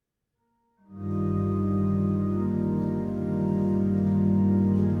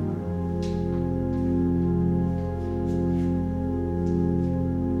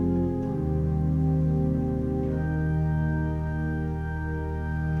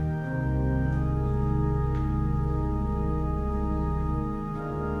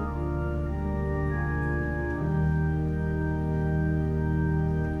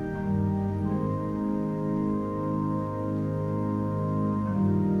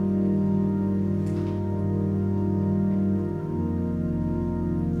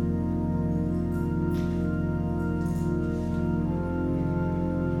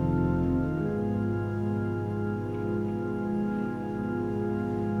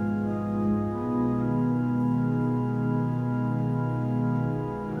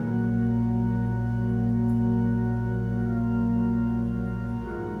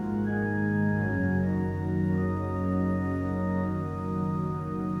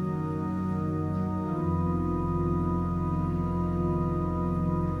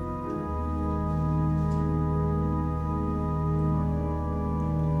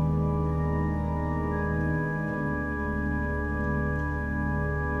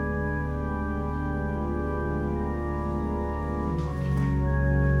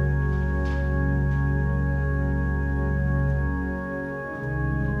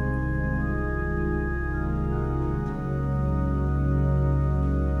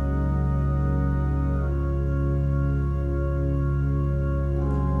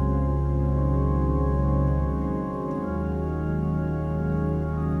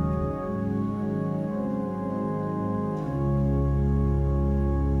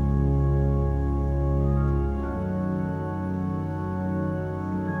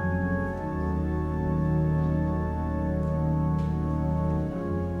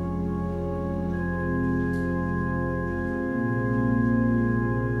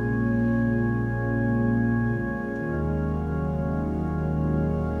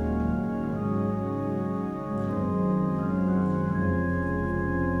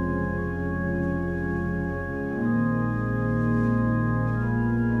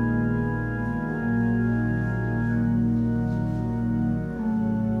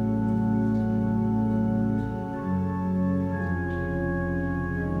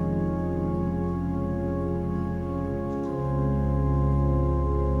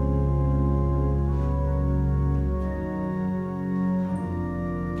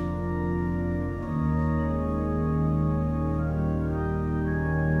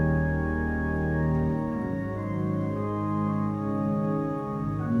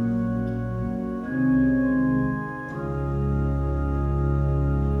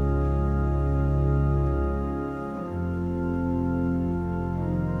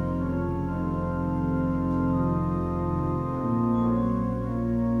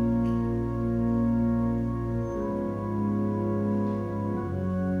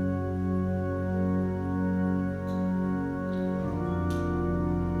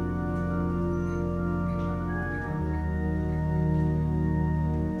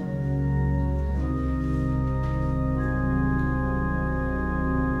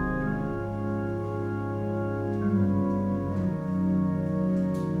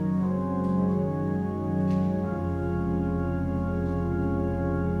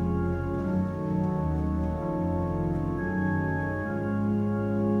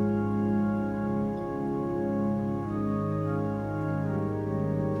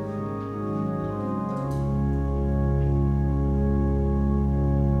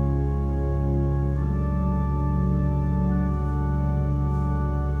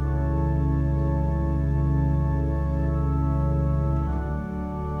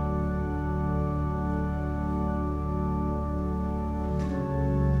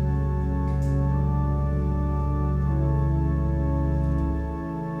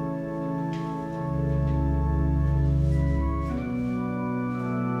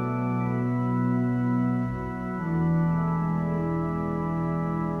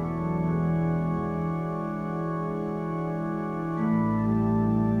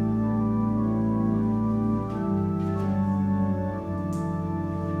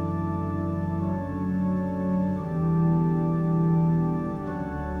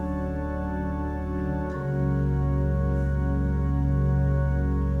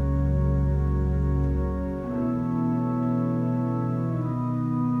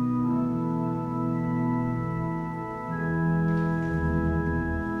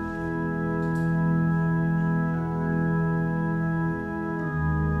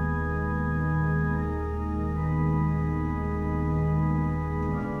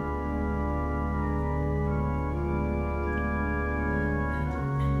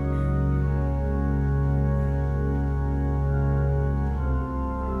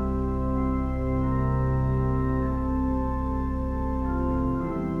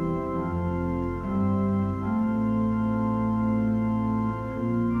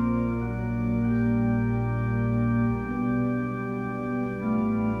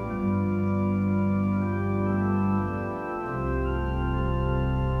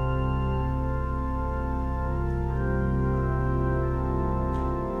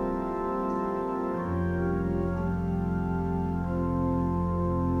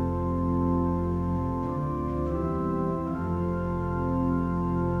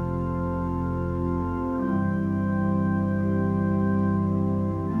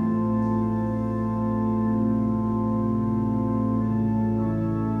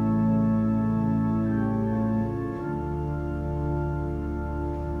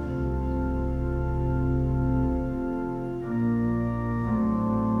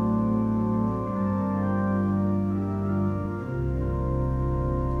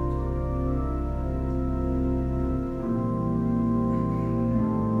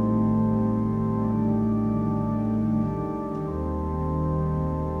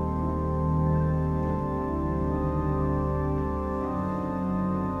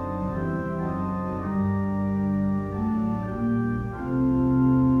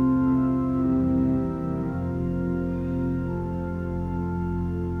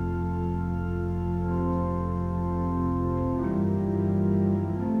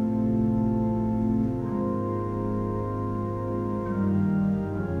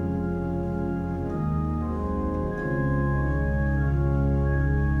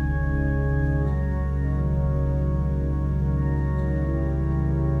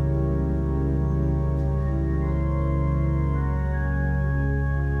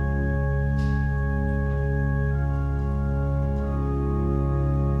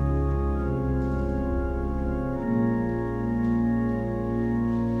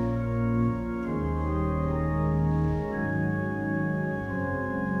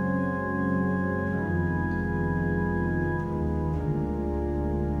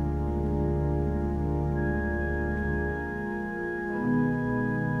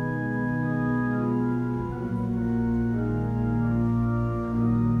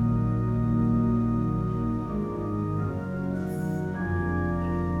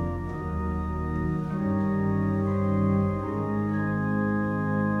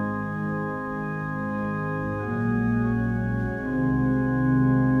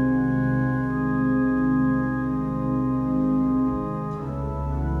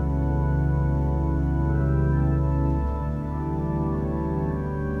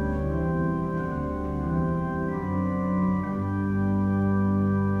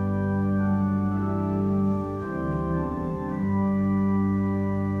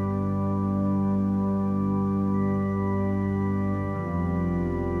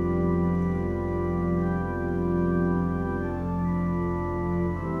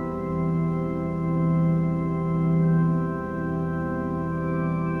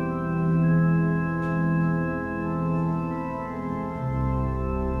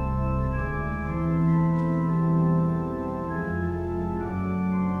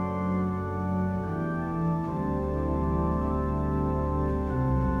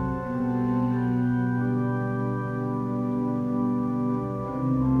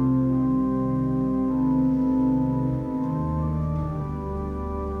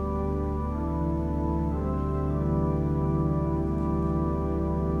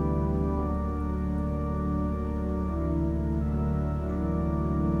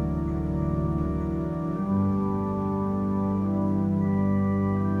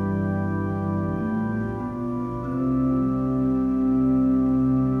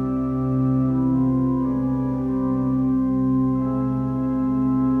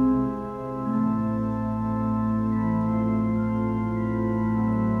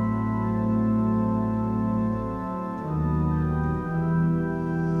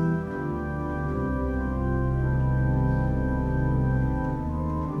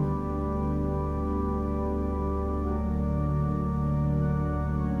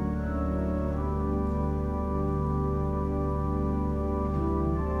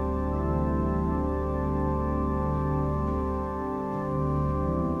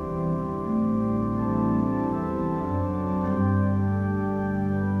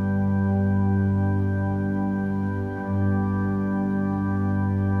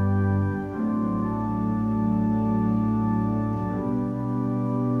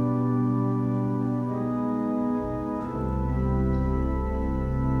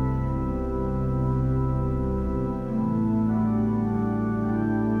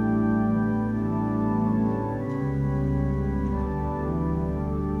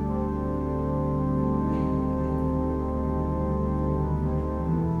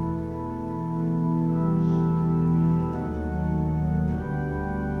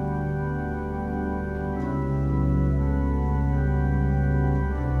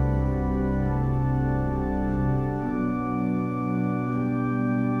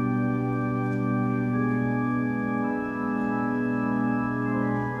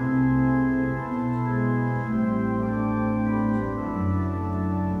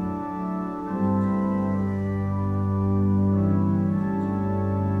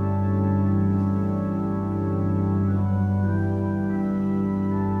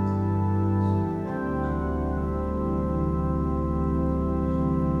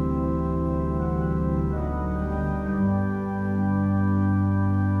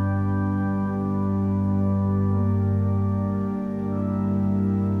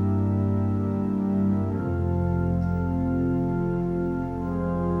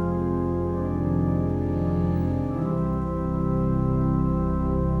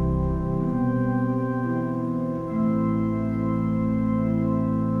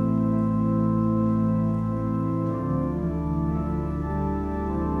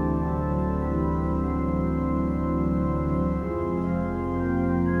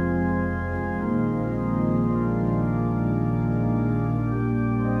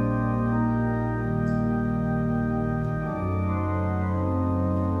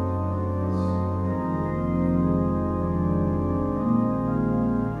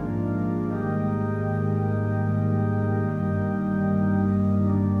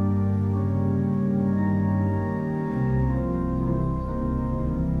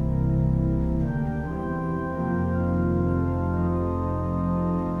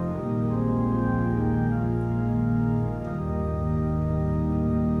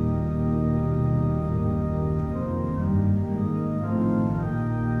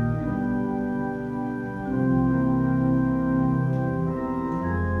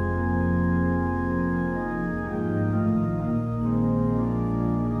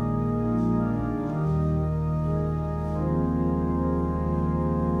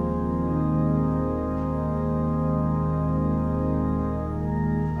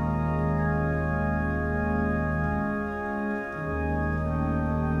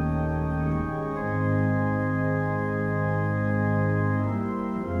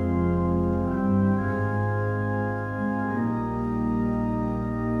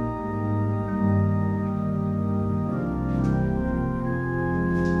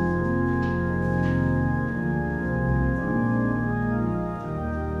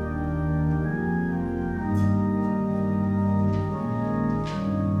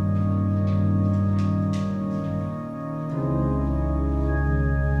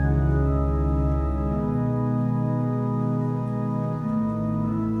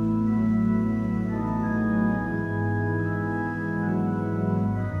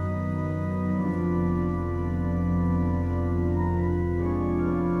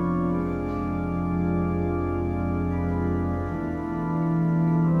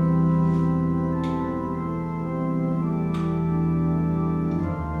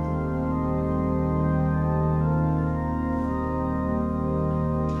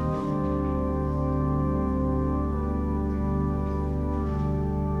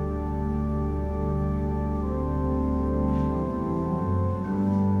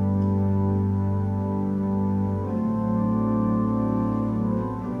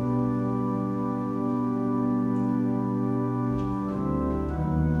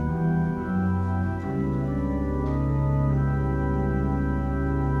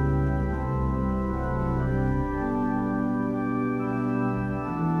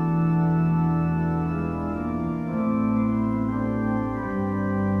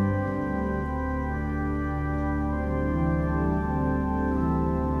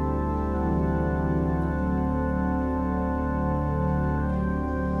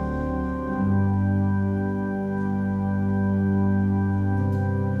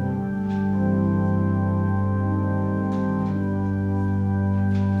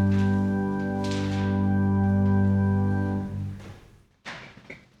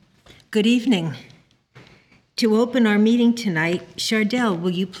Good evening. To open our meeting tonight, Chardell,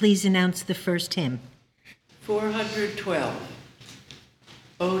 will you please announce the first hymn? 412.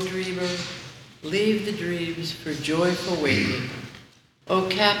 O dreamer, leave the dreams for joyful waking. O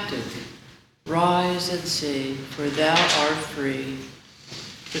captive, rise and sing, for thou art free.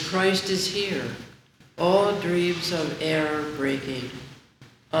 The Christ is here, all dreams of error breaking,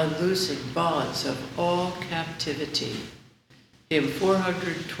 unloosing bonds of all captivity. Hymn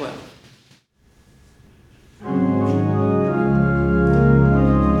 412.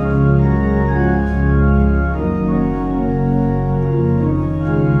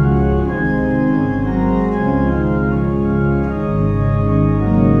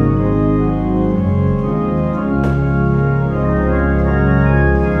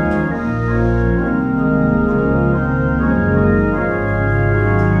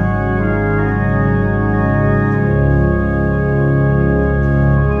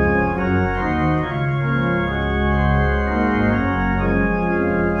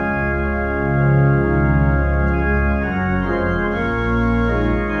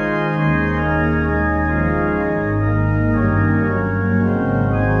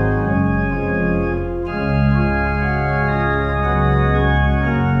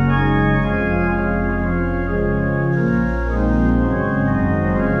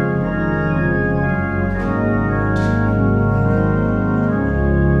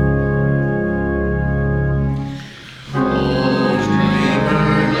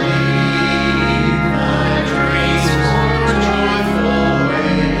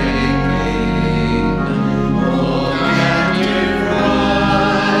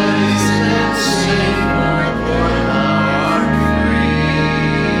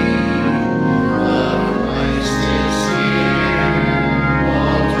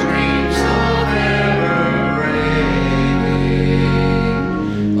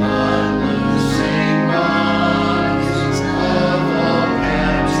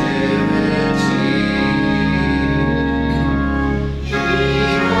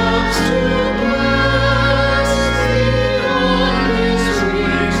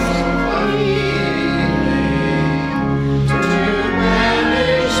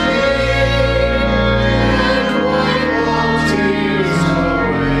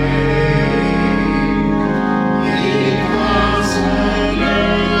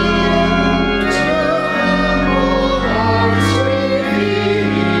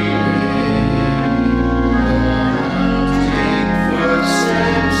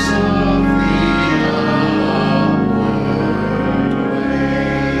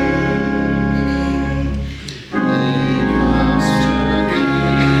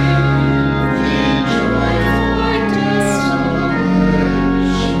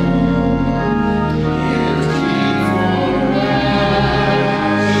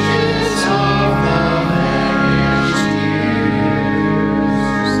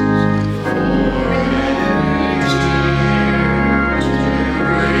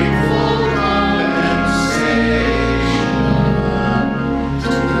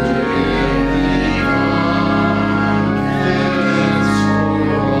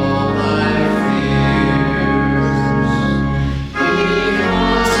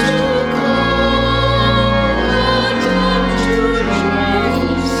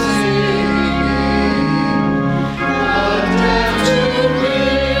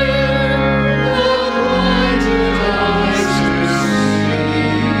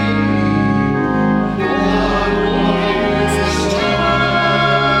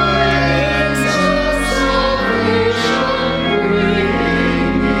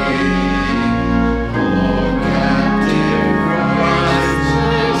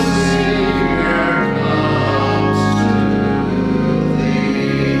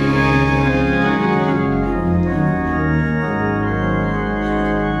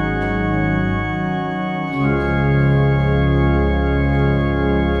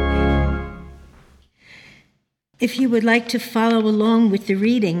 If you would like to follow along with the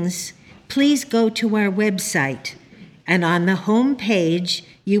readings, please go to our website, and on the home page,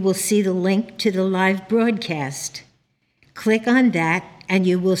 you will see the link to the live broadcast. Click on that, and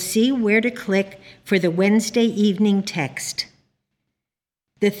you will see where to click for the Wednesday evening text.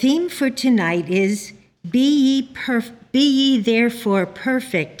 The theme for tonight is, Be ye therefore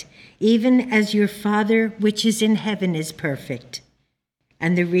perfect, even as your Father which is in heaven is perfect.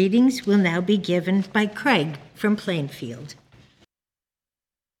 And the readings will now be given by Craig from Plainfield.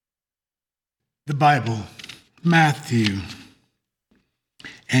 The Bible, Matthew.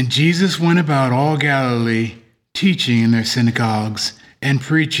 And Jesus went about all Galilee, teaching in their synagogues and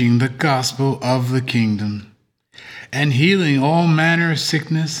preaching the gospel of the kingdom, and healing all manner of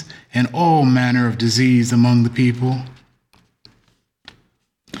sickness and all manner of disease among the people.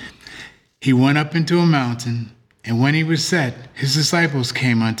 He went up into a mountain, and when he was set, his disciples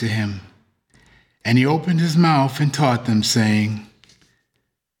came unto him. And he opened his mouth and taught them, saying,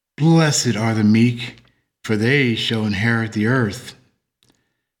 Blessed are the meek, for they shall inherit the earth.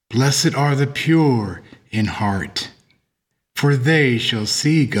 Blessed are the pure in heart, for they shall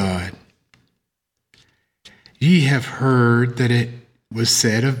see God. Ye have heard that it was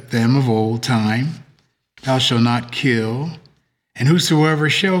said of them of old time, Thou shalt not kill, and whosoever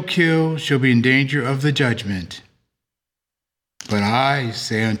shall kill shall be in danger of the judgment. But I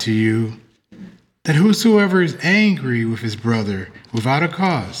say unto you, that whosoever is angry with his brother without a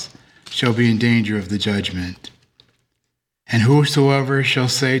cause shall be in danger of the judgment. And whosoever shall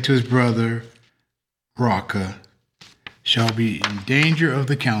say to his brother, Raca, shall be in danger of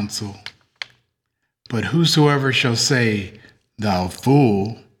the council. But whosoever shall say, Thou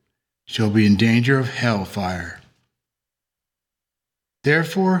fool, shall be in danger of hellfire.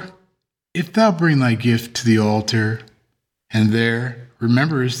 Therefore, if thou bring thy gift to the altar, and there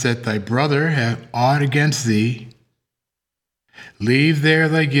rememberest that thy brother hath aught against thee, leave there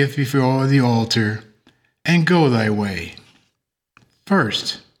thy gift before the altar, and go thy way.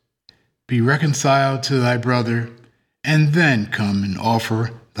 First, be reconciled to thy brother, and then come and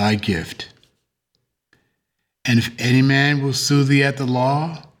offer thy gift. And if any man will sue thee at the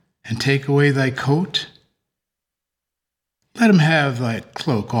law, and take away thy coat, let him have thy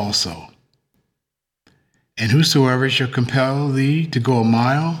cloak also. And whosoever shall compel thee to go a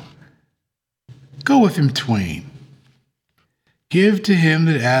mile, go with him twain. Give to him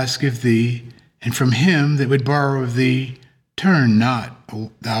that asketh thee, and from him that would borrow of thee, turn not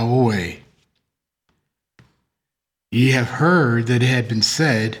thou away. Ye have heard that it had been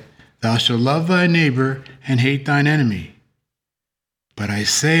said, Thou shalt love thy neighbor and hate thine enemy. But I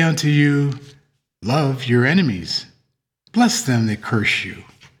say unto you, love your enemies. Bless them that curse you,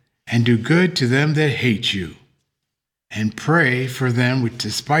 and do good to them that hate you, and pray for them which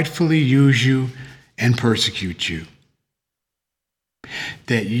despitefully use you and persecute you,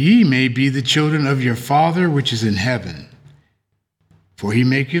 that ye may be the children of your Father which is in heaven. For he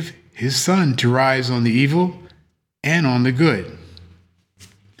maketh his sun to rise on the evil and on the good,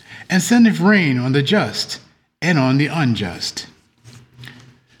 and sendeth rain on the just and on the unjust.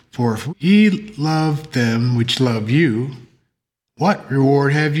 For if ye love them which love you, what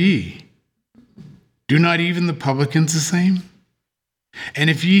reward have ye? Do not even the publicans the same? And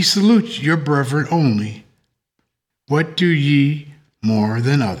if ye salute your brethren only, what do ye more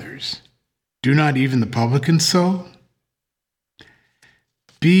than others? Do not even the publicans so?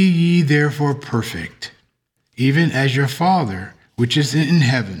 Be ye therefore perfect, even as your Father which is in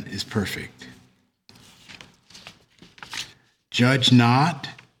heaven is perfect. Judge not,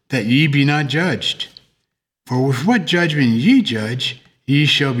 that ye be not judged. For with what judgment ye judge, ye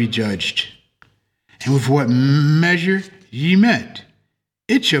shall be judged. And with what measure ye met,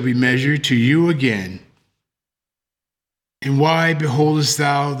 it shall be measured to you again. And why beholdest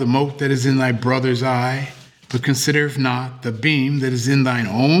thou the mote that is in thy brother's eye, but considerest not the beam that is in thine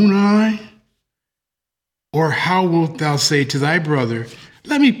own eye? Or how wilt thou say to thy brother,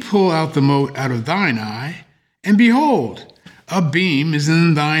 Let me pull out the mote out of thine eye, and behold, a beam is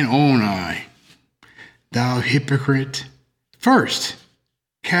in thine own eye? Thou hypocrite, first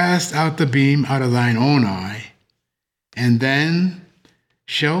cast out the beam out of thine own eye, and then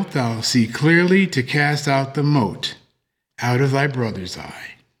shalt thou see clearly to cast out the mote out of thy brother's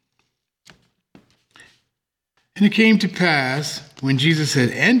eye. And it came to pass, when Jesus had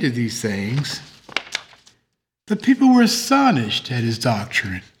ended these sayings, the people were astonished at his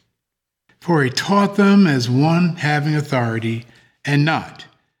doctrine, for he taught them as one having authority, and not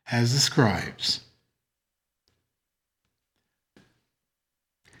as the scribes.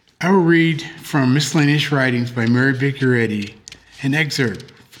 I will read from Miscellaneous Writings by Mary Baker Eddy, an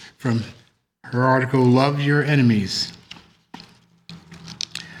excerpt from her article, Love Your Enemies.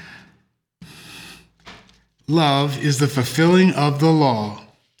 Love is the fulfilling of the law.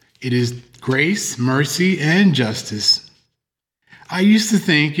 It is grace, mercy, and justice. I used to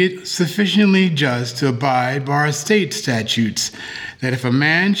think it sufficiently just to abide by our state statutes, that if a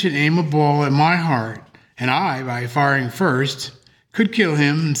man should aim a ball at my heart, and I, by firing first, could kill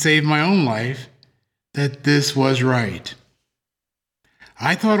him and save my own life, that this was right.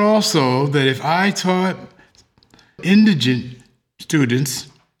 I thought also that if I taught indigent students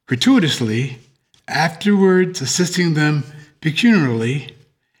gratuitously, afterwards assisting them pecuniarily,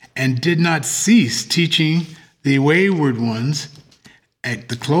 and did not cease teaching the wayward ones at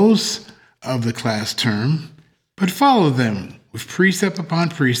the close of the class term, but follow them with precept upon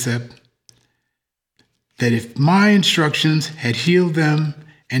precept, that if my instructions had healed them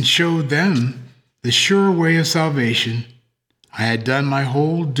and showed them the sure way of salvation, I had done my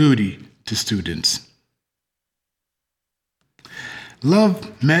whole duty to students.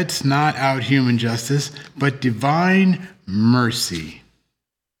 Love mets not out human justice, but divine mercy.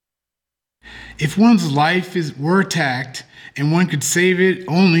 If one's life were attacked, and one could save it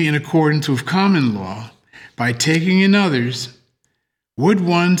only in accordance with common law, by taking in others, would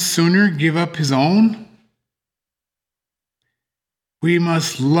one sooner give up his own? We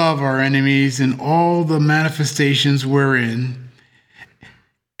must love our enemies in all the manifestations wherein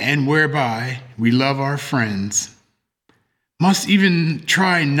and whereby we love our friends. Must even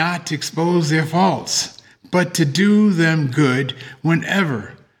try not to expose their faults, but to do them good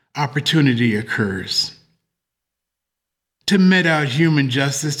whenever opportunity occurs. To mete out human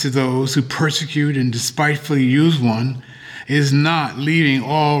justice to those who persecute and despitefully use one is not leaving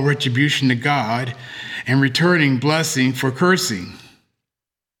all retribution to God and returning blessing for cursing.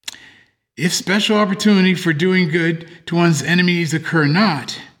 If special opportunity for doing good to one's enemies occur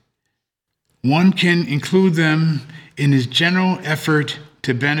not, one can include them in his general effort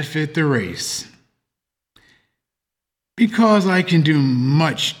to benefit the race. Because I can do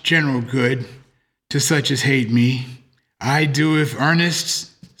much general good to such as hate me, I do with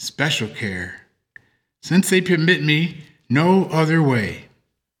earnest, special care, since they permit me no other way.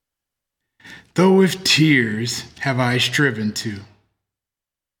 Though with tears have I striven to.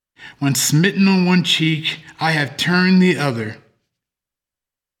 When smitten on one cheek, I have turned the other.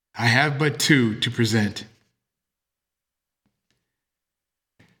 I have but two to present.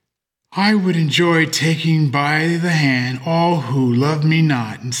 I would enjoy taking by the hand all who love me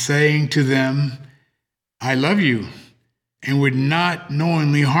not, and saying to them, I love you, and would not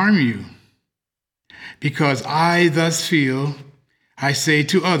knowingly harm you. Because I thus feel, I say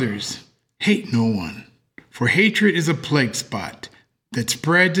to others, hate no one, for hatred is a plague spot that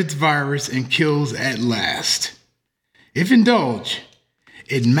spreads its virus and kills at last. If indulge,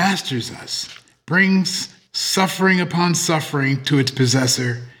 it masters us, brings suffering upon suffering to its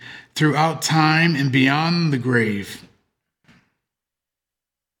possessor throughout time and beyond the grave.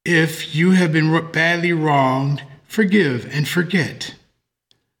 If you have been badly wronged, forgive and forget.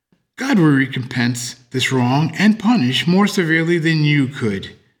 God will recompense this wrong and punish more severely than you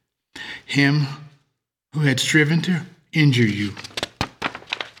could him who had striven to injure you.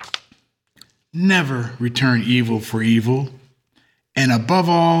 Never return evil for evil, and above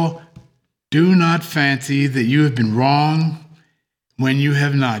all, do not fancy that you have been wrong when you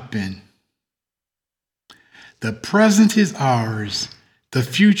have not been. The present is ours, the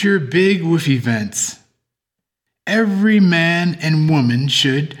future big with events. Every man and woman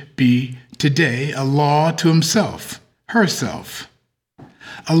should be today a law to himself, herself,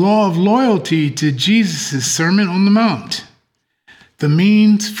 a law of loyalty to Jesus' Sermon on the Mount. The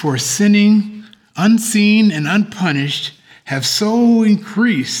means for sinning, unseen and unpunished, have so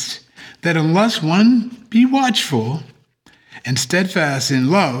increased that unless one be watchful and steadfast in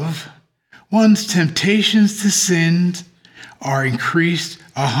love, one's temptations to sin are increased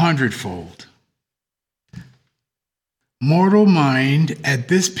 100-fold. Mortal mind at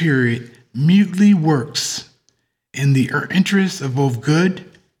this period mutely works in the interest of both good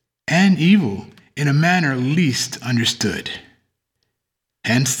and evil in a manner least understood.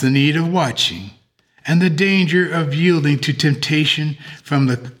 Hence the need of watching and the danger of yielding to temptation from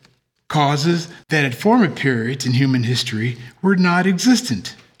the causes that at former periods in human history were not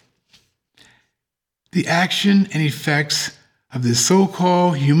existent. The action and effects of the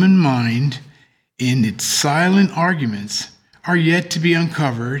so-called human mind in its silent arguments are yet to be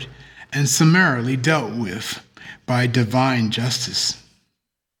uncovered and summarily dealt with by divine justice.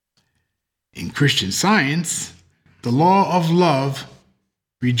 In Christian Science, the law of love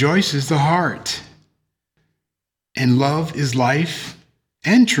rejoices the heart, and love is life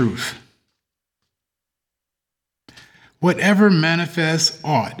and truth. Whatever manifests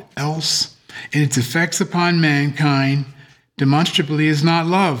aught else in its effects upon mankind demonstrably is not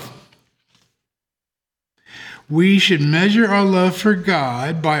love. We should measure our love for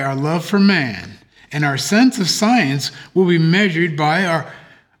God by our love for man, and our sense of science will be measured by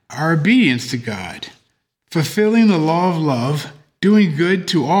our obedience to God, fulfilling the law of love, doing good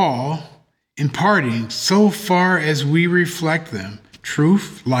to all, imparting, so far as we reflect them,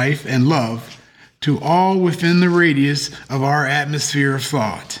 truth, life, and love to all within the radius of our atmosphere of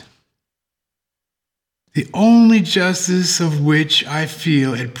thought. The only justice of which I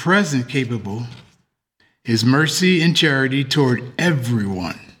feel at present capable is mercy and charity toward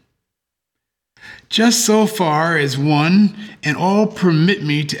everyone. just so far as one and all permit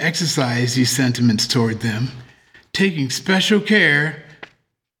me to exercise these sentiments toward them, taking special care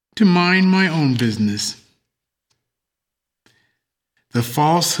to mind my own business. The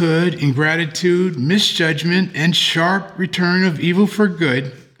falsehood, ingratitude, misjudgment, and sharp return of evil for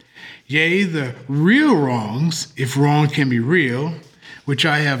good, yea, the real wrongs, if wrong can be real, which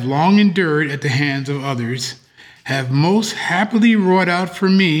I have long endured at the hands of others, have most happily wrought out for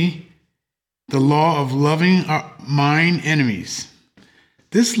me the law of loving mine enemies.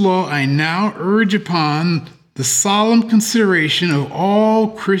 This law I now urge upon the solemn consideration of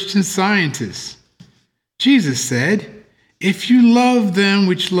all Christian scientists. Jesus said, "If you love them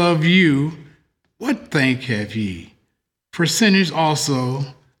which love you, what thank have ye? For sinners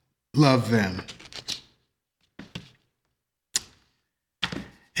also love them."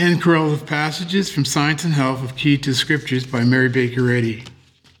 And correlative passages from Science and Health of Key to Scriptures by Mary Baker Eddy.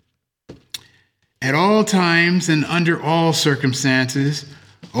 At all times and under all circumstances,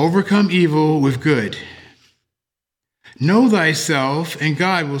 overcome evil with good. Know thyself, and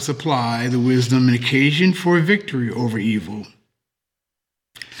God will supply the wisdom and occasion for victory over evil.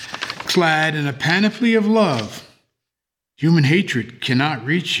 Clad in a panoply of love, human hatred cannot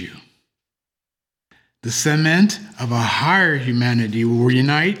reach you. The cement of a higher humanity will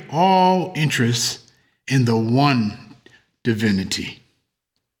unite all interests in the one divinity.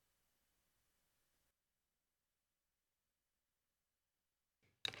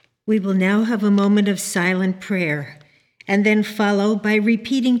 We will now have a moment of silent prayer, and then follow by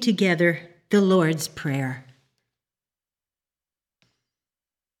repeating together the Lord's Prayer.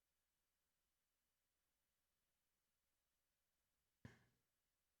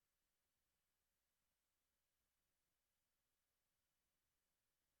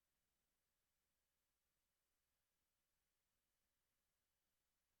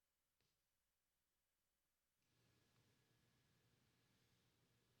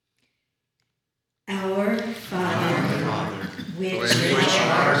 Our Father, which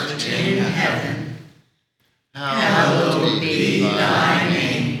art in heaven, hallowed be thy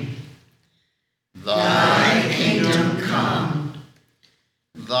name. Thy kingdom come,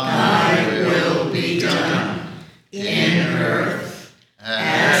 thy will be done, in earth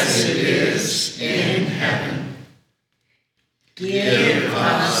as it is in heaven. Give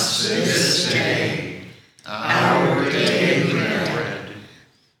us this day our daily bread,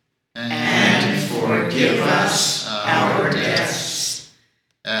 and forgive us our debts,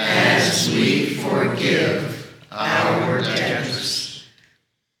 as we forgive our debtors.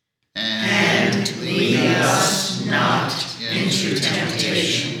 And lead us not into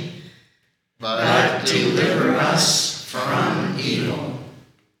temptation, but deliver us from evil.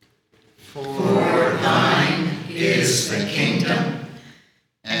 For thine is the kingdom,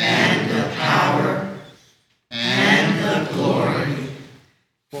 and the power, and the glory,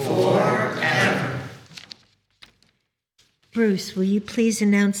 forever. Bruce, will you please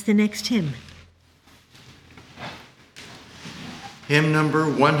announce the next hymn? Hymn number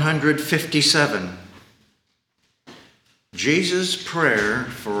 157. Jesus' prayer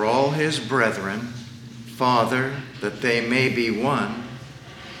for all his brethren, Father, that they may be one,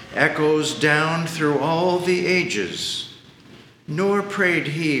 echoes down through all the ages. Nor prayed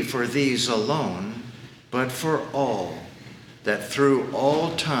he for these alone, but for all, that through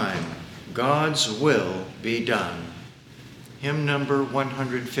all time God's will be done. Hymn number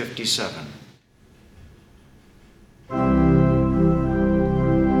 157.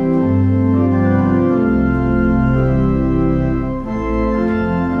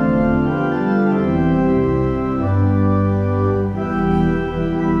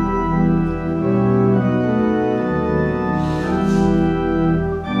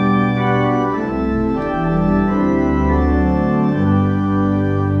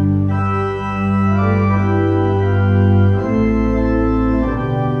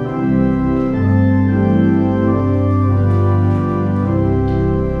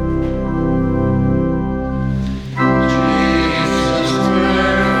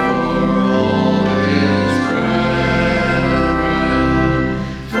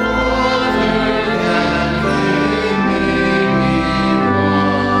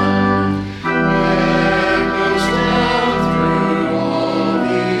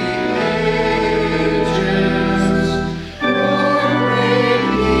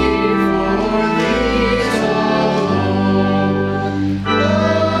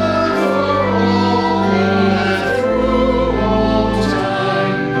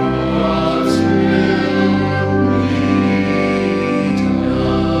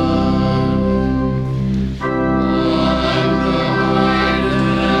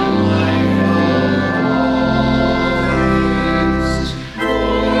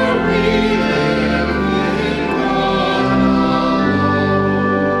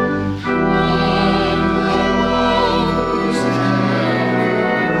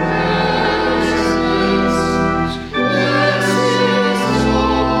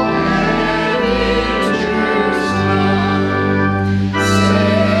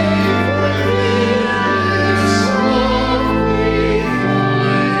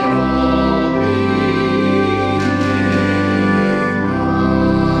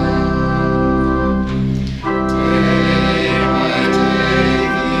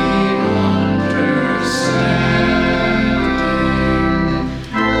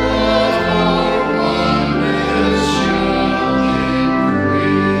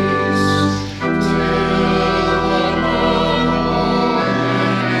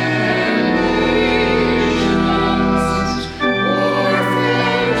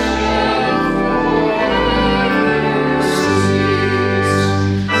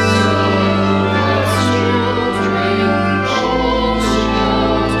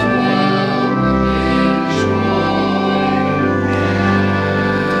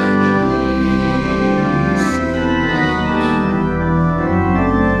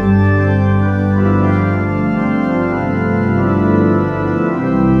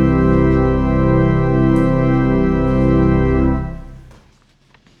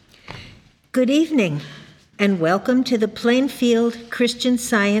 Good evening, and welcome to the Plainfield Christian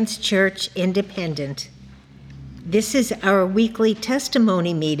Science Church Independent. This is our weekly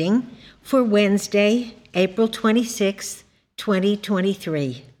testimony meeting for Wednesday, April 26,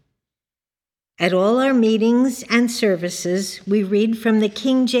 2023. At all our meetings and services, we read from the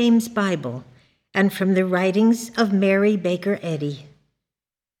King James Bible and from the writings of Mary Baker Eddy.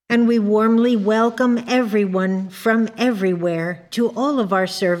 And we warmly welcome everyone from everywhere to all of our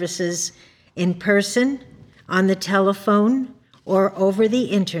services in person, on the telephone, or over the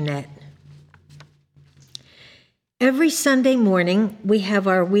internet. Every Sunday morning, we have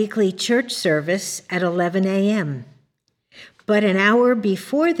our weekly church service at 11 a.m. But an hour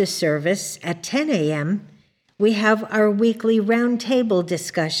before the service, at 10 a.m., we have our weekly roundtable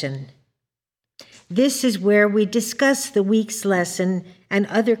discussion. This is where we discuss the week's lesson and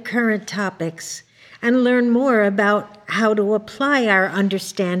other current topics and learn more about how to apply our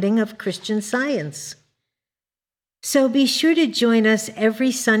understanding of Christian Science. So be sure to join us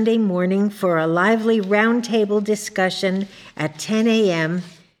every Sunday morning for a lively roundtable discussion at 10 a.m.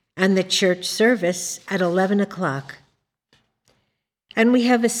 and the church service at 11 o'clock. And we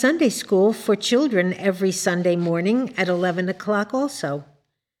have a Sunday school for children every Sunday morning at 11 o'clock also.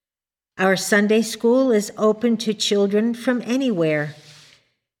 Our Sunday school is open to children from anywhere.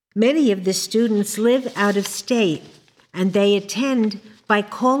 Many of the students live out of state, and they attend by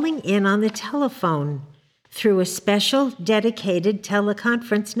calling in on the telephone through a special dedicated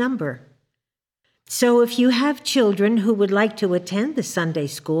teleconference number. So if you have children who would like to attend the Sunday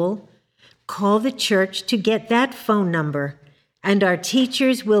school, call the church to get that phone number, and our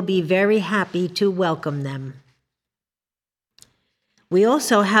teachers will be very happy to welcome them. We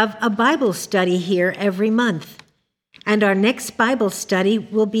also have a Bible study here every month. And our next Bible study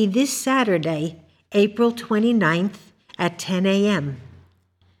will be this Saturday, April 29th at 10 a.m.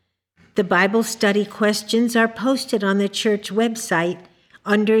 The Bible study questions are posted on the church website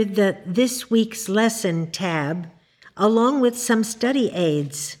under the This Week's Lesson tab, along with some study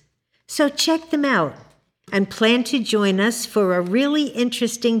aids. So check them out and plan to join us for a really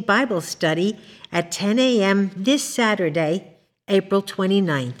interesting Bible study at 10 a.m. this Saturday, April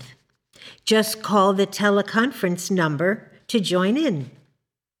 29th. Just call the teleconference number to join in.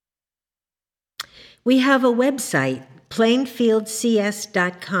 We have a website,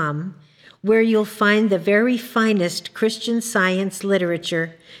 plainfieldcs.com, where you'll find the very finest Christian Science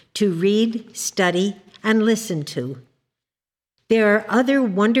literature to read, study, and listen to. There are other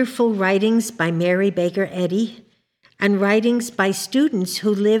wonderful writings by Mary Baker Eddy and writings by students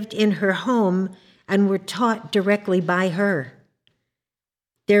who lived in her home and were taught directly by her.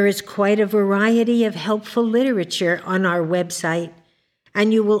 There is quite a variety of helpful literature on our website,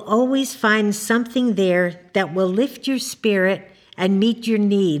 and you will always find something there that will lift your spirit and meet your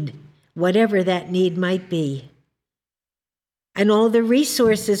need, whatever that need might be. And all the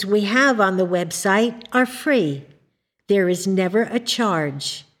resources we have on the website are free. There is never a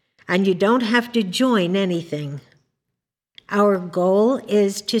charge, and you don't have to join anything. Our goal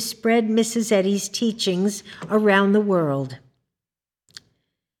is to spread Mrs. Eddy's teachings around the world.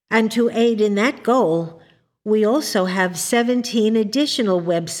 And to aid in that goal, we also have 17 additional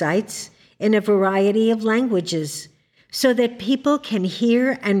websites in a variety of languages so that people can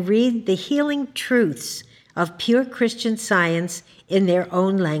hear and read the healing truths of pure Christian Science in their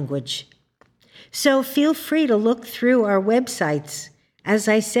own language. So feel free to look through our websites. As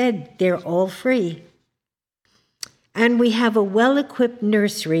I said, they're all free. And we have a well-equipped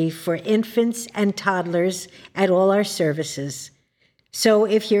nursery for infants and toddlers at all our services. So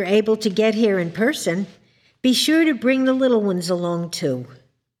if you're able to get here in person, be sure to bring the little ones along too.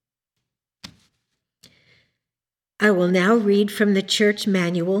 I will now read from the Church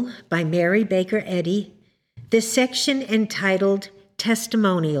Manual by Mary Baker Eddy, the section entitled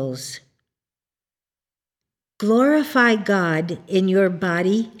Testimonials. Glorify God in your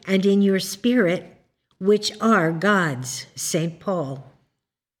body and in your spirit, which are God's, St. Paul.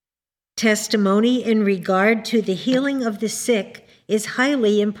 Testimony in regard to the healing of the sick is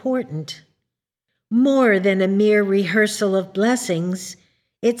highly important. More than a mere rehearsal of blessings,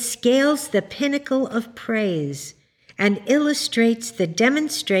 it scales the pinnacle of praise and illustrates the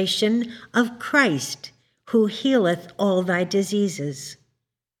demonstration of Christ, who healeth all thy diseases.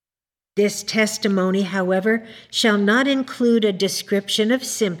 This testimony, however, shall not include a description of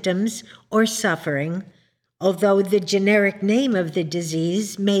symptoms or suffering, although the generic name of the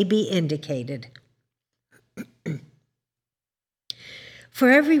disease may be indicated. For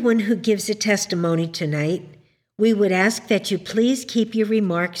everyone who gives a testimony tonight, we would ask that you please keep your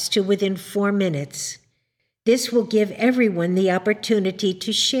remarks to within 4 minutes. This will give everyone the opportunity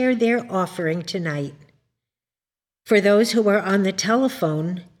to share their offering tonight. For those who are on the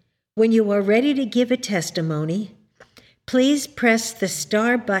telephone, when you are ready to give a testimony, please press the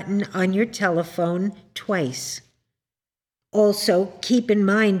star button on your telephone twice. Also, keep in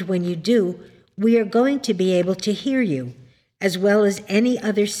mind when you do, we are going to be able to hear you, as well as any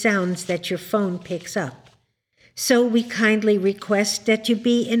other sounds that your phone picks up. So we kindly request that you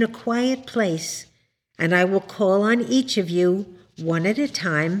be in a quiet place, and I will call on each of you one at a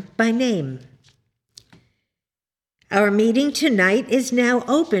time by name. Our meeting tonight is now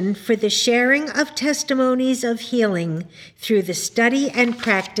open for the sharing of testimonies of healing through the study and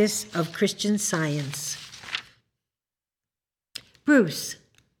practice of Christian Science. Bruce.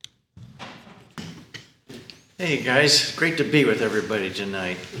 Hey guys, great to be with everybody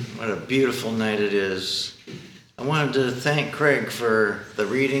tonight. What a beautiful night it is. I wanted to thank Craig for the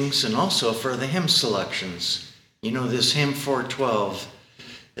readings and also for the hymn selections. You know, this hymn 412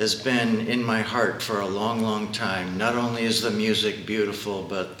 has been in my heart for a long, long time. Not only is the music beautiful,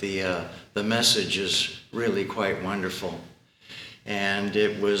 but the message is really quite wonderful. And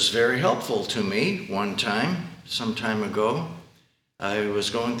it was very helpful to me one time, some time ago. I was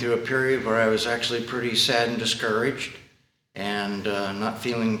going through a period where I was actually pretty sad and discouraged and not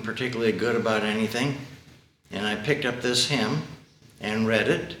feeling particularly good about anything. And I picked up this hymn and read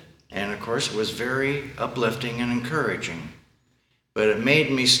it. And of course, it was very uplifting and encouraging. But it made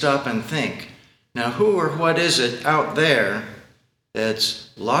me stop and think, now who or what is it out there that's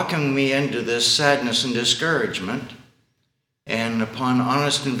locking me into this sadness and discouragement? And upon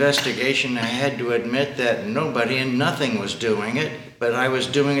honest investigation, I had to admit that nobody and nothing was doing it, but I was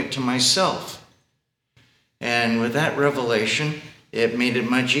doing it to myself. And with that revelation, it made it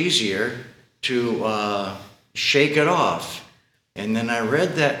much easier to shake it off. And then I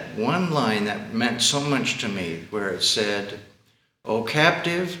read that one line that meant so much to me, where it said, O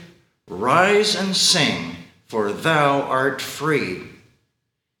captive, rise and sing, for thou art free.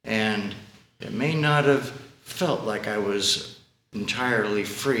 And it may not have felt like I was entirely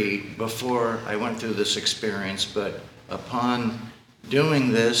free before I went through this experience, but upon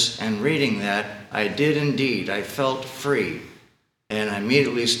doing this and reading that, I did indeed. I felt free. And I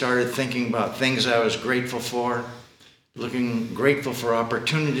immediately started thinking about things I was grateful for, grateful for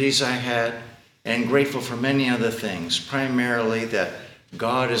opportunities I had, and grateful for many other things, primarily that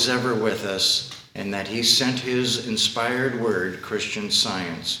God is ever with us and that he sent his inspired word, Christian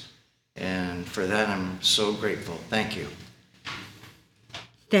Science. And for that, I'm so grateful. Thank you.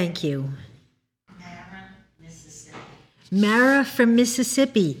 Thank you. Mara, Mississippi. Mara from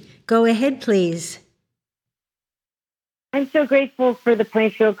Mississippi. Go ahead, please. I'm so grateful for the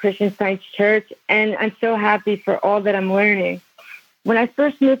Plainfield Christian Science Church, and I'm so happy for all that I'm learning. When I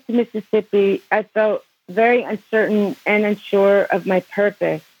first moved to Mississippi, I felt very uncertain and unsure of my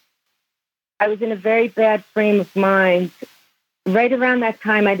purpose. I was in a very bad frame of mind. Right around that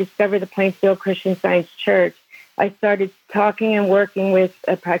time, I discovered the Plainfield Christian Science Church. I started talking and working with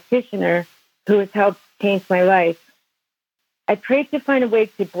a practitioner who has helped change my life. I prayed to find a way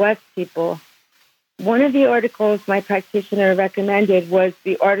to bless people. One of the articles my practitioner recommended was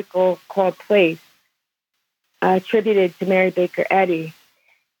the article called Place, attributed to Mary Baker Eddy.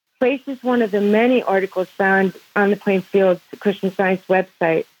 Place is one of the many articles found on the Plainfield Christian Science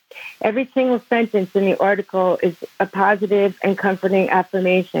website. Every single sentence in the article is a positive and comforting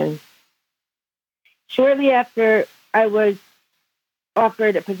affirmation. Shortly after, I was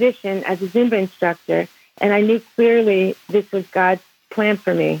offered a position as a Zumba instructor, and I knew clearly this was God's plan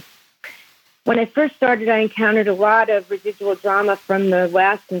for me. When I first started, I encountered a lot of residual drama from the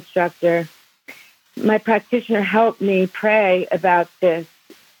last instructor. My practitioner helped me pray about this,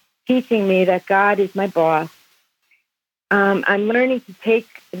 teaching me that God is my boss. I'm learning to take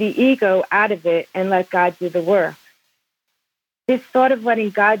the ego out of it and let God do the work. This thought of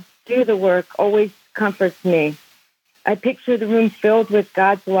letting God do the work always comforts me. I picture the room filled with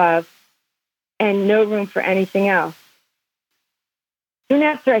God's love and no room for anything else. Soon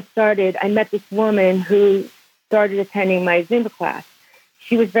after I started, I met this woman who started attending my Zumba class.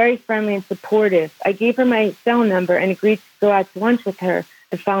 She was very friendly and supportive. I gave her my cell number and agreed to go out to lunch with her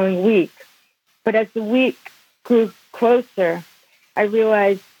the following week. But as the week grew closer, I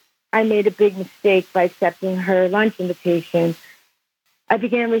realized I made a big mistake by accepting her lunch invitation. I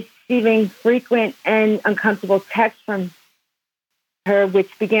began receiving frequent and uncomfortable texts from her,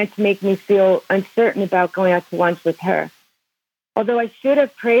 which began to make me feel uncertain about going out to lunch with her. Although I should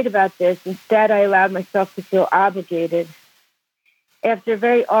have prayed about this, instead I allowed myself to feel obligated. After a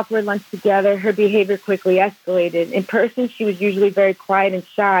very awkward lunch together, her behavior quickly escalated. In person, she was usually very quiet and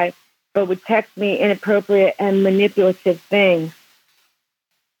shy, but would text me inappropriate and manipulative things.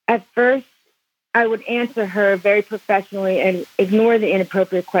 At first, I would answer her very professionally and ignore the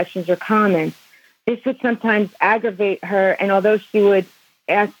inappropriate questions or comments. This would sometimes aggravate her, and although she would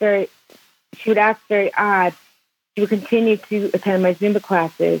act very odd, she would continue to attend my Zumba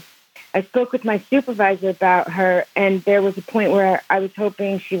classes. I spoke with my supervisor about her, and there was a point where I was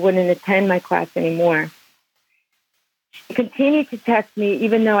hoping she wouldn't attend my class anymore. She continued to text me,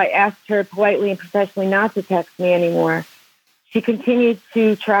 even though I asked her politely and professionally not to text me anymore. She continued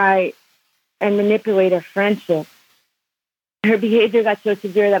to try and manipulate our friendship. Her behavior got so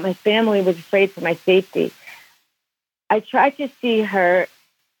severe that my family was afraid for my safety. I tried to see her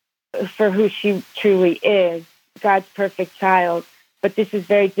for who she truly is, God's perfect child, but this is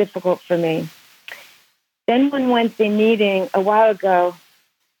very difficult for me. Then one Wednesday meeting a while ago,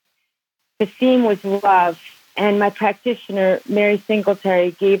 the theme was love, and my practitioner, Mary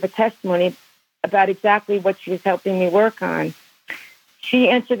Singletary, gave a testimony about exactly what she was helping me work on. She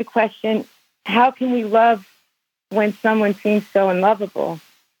answered the question, how can we love when someone seems so unlovable?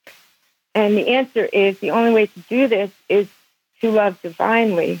 And the answer is the only way to do this is to love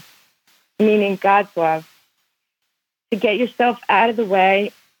divinely, meaning God's love. To get yourself out of the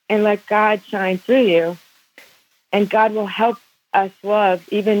way and let God shine through you. And God will help us love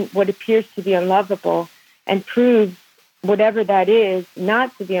even what appears to be unlovable and prove whatever that is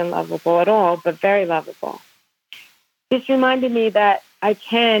not to be unlovable at all, but very lovable. This reminded me that I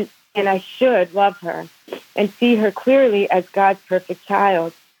can and I should love her and see her clearly as God's perfect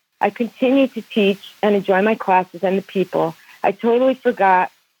child. I continued to teach and enjoy my classes and the people. I totally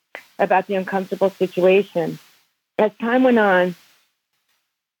forgot about the uncomfortable situation. As time went on,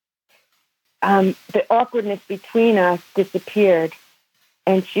 the awkwardness between us disappeared,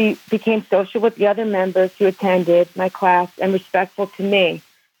 and she became social with the other members who attended my class and respectful to me.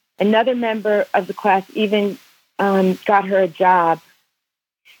 Another member of the class even got her a job.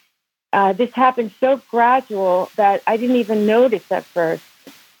 This happened so gradual that I didn't even notice at first.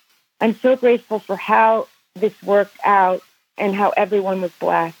 I'm so grateful for how this worked out and how everyone was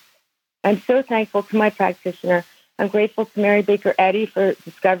blessed. I'm so thankful to my practitioner. I'm grateful to Mary Baker Eddy for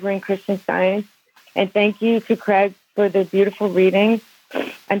discovering Christian Science. And thank you to Craig for the beautiful reading.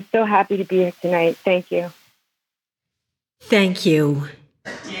 I'm so happy to be here tonight. Thank you. Thank you.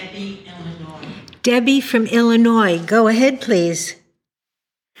 Debbie, Illinois. Debbie from Illinois. Go ahead, please.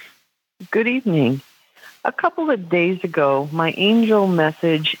 Good evening. A couple of days ago, my angel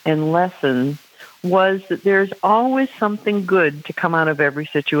message and lesson was that there's always something good to come out of every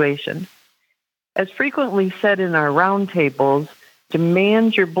situation. As frequently said in our roundtables,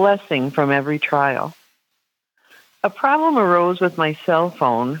 demand your blessing from every trial. A problem arose with my cell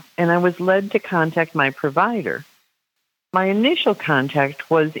phone, and I was led to contact my provider. My initial contact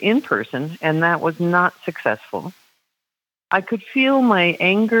was in person, and that was not successful. I could feel my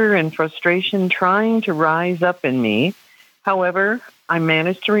anger and frustration trying to rise up in me. However, I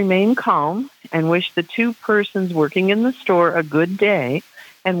managed to remain calm and wished the two persons working in the store a good day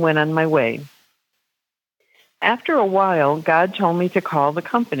and went on my way. After a while, God told me to call the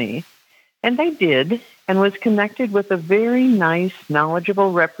company, and I did, and was connected with a very nice,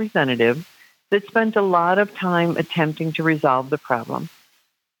 knowledgeable representative that spent a lot of time attempting to resolve the problem.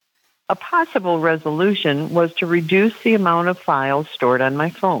 A possible resolution was to reduce the amount of files stored on my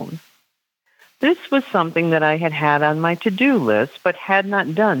phone. This was something that I had had on my to-do list but had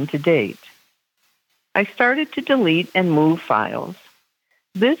not done to date. I started to delete and move files.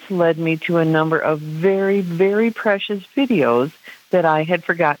 This led me to a number of very, very precious videos that I had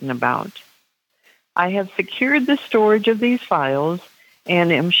forgotten about. I have secured the storage of these files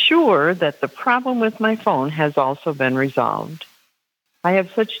and am sure that the problem with my phone has also been resolved. I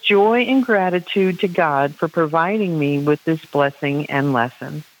have such joy and gratitude to God for providing me with this blessing and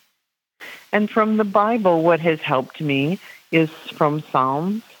lesson. And from the Bible, what has helped me is from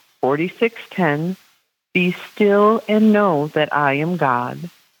Psalms 46:10, "Be still and know that I am God."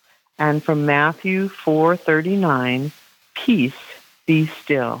 And from Matthew 4:39, "Peace, be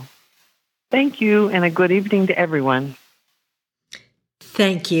still." Thank you, and a good evening to everyone.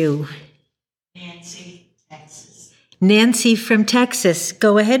 Thank you. Nancy, Texas. Nancy from Texas.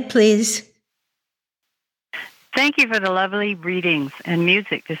 Go ahead, please. Thank you for the lovely readings and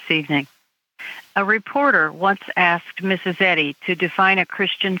music this evening. A reporter once asked Mrs. Eddy to define a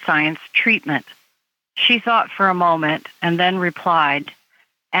Christian Science treatment. She thought for a moment and then replied,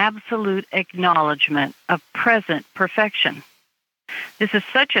 "Absolute acknowledgement of present perfection." This is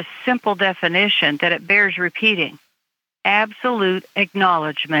such a simple definition that it bears repeating. Absolute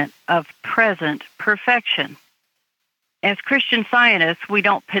acknowledgement of present perfection. As Christian Scientists, we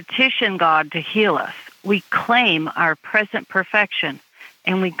don't petition God to heal us. We claim our present perfection,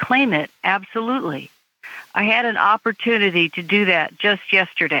 and we claim it absolutely. I had an opportunity to do that just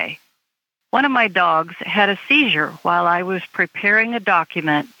yesterday. One of my dogs had a seizure while I was preparing a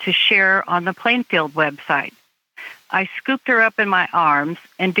document to share on the Plainfield website. I scooped her up in my arms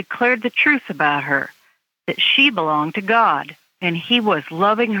and declared the truth about her, that she belonged to God, and He was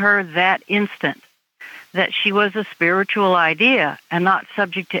loving her that instant, that she was a spiritual idea and not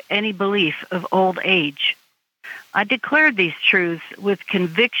subject to any belief of old age. I declared these truths with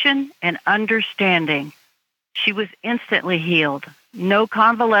conviction and understanding. She was instantly healed. No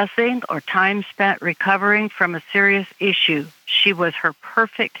convalescing or time spent recovering from a serious issue. She was her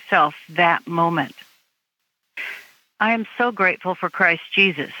perfect self that moment. I am so grateful for Christ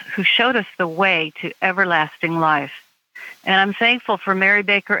Jesus, who showed us the way to everlasting life. And I'm thankful for Mary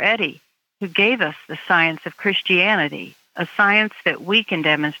Baker Eddy, who gave us the science of Christianity, a science that we can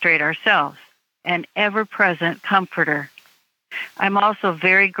demonstrate ourselves, an ever-present comforter. I'm also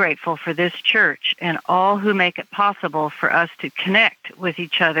very grateful for this church and all who make it possible for us to connect with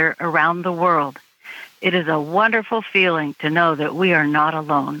each other around the world. It is a wonderful feeling to know that we are not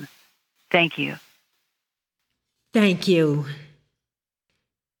alone. Thank you. Thank you.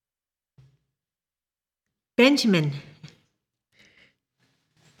 Benjamin.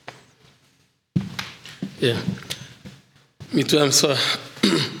 Yeah. Me too. I'm so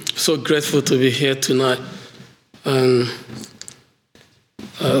so grateful to be here tonight. And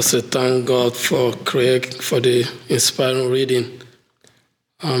I also thank God for Craig for the inspiring reading.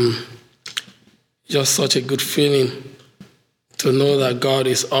 Just such a good feeling to know that God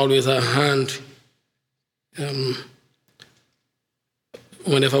is always at hand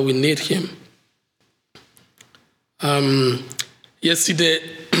whenever we need Him. Yesterday,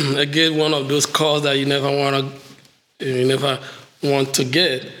 I get one of those calls that you never want to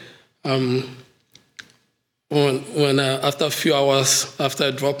get. When after a few hours after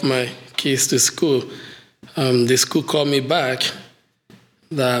I dropped my kids to school, the school called me back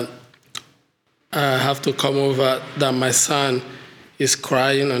that I have to come over, that my son is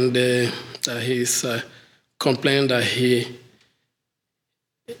crying and that he's complaining that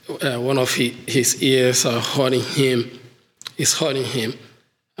one of his ears are hurting him. It's hurting him,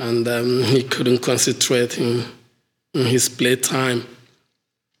 and he couldn't concentrate in his playtime.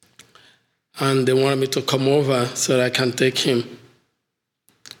 And they wanted me to come over so that I can take him.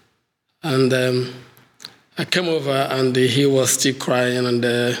 And I came over, and he was still crying, and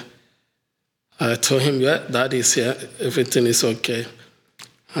I told him, yeah, Dad is here, everything is okay.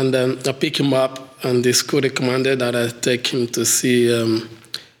 And I picked him up, and the school recommended that I take him to see a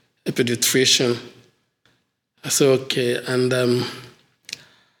pediatrician. I said, okay, and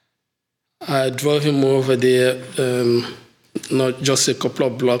I drove him over there, not just a couple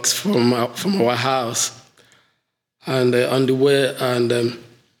of blocks from our house. And on the way, and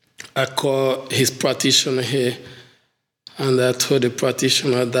I called his practitioner here, and I told the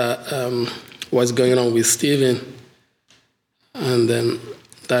practitioner that what's going on with Stephen, and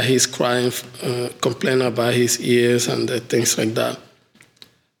that he's crying, complaining about his ears and things like that.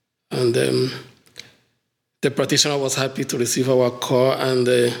 And the practitioner was happy to receive our call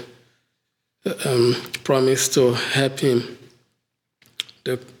and promised to help him.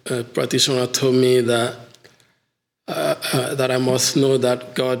 The practitioner told me that I must know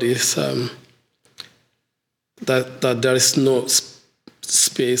that God is that there is no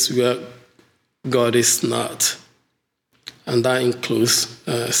space where God is not, and that includes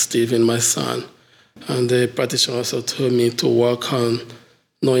Stephen, my son. And the practitioner also told me to work on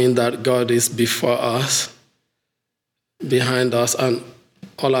knowing that God is before us, behind us, and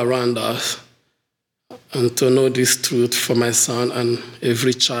all around us, and to know this truth for my son and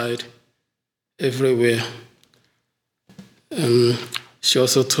every child, everywhere. She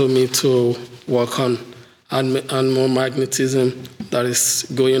also told me to work on animal magnetism that is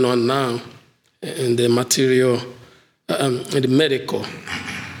going on now in the material, in the medical,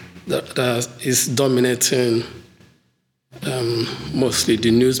 that is dominating mostly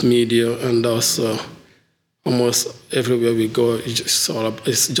the news media, and also almost everywhere we go,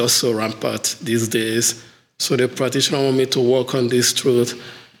 it's just so rampant these days. So the practitioner want me to work on this truth,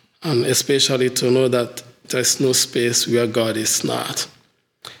 and especially to know that there's no space where God is not.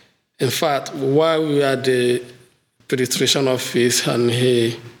 In fact, while we were at the pediatrician office, and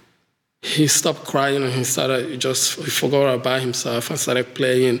he stopped crying, and he forgot about himself and started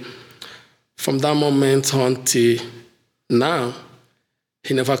playing. From that moment on till now,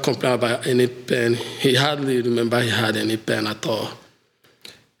 he never complained about any pain. He hardly remember he had any pain at all.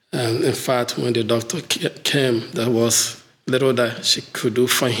 And in fact, when the doctor came, there was little that she could do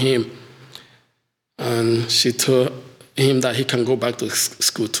for him. And she told him that he can go back to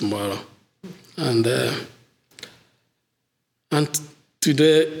school tomorrow. And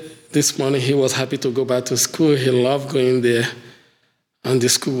today, this morning, he was happy to go back to school. He loved going there. And the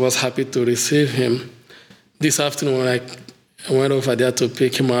school was happy to receive him. This afternoon, when I went over there to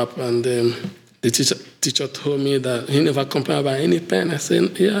pick him up, and the teacher told me that he never complained about any pain. I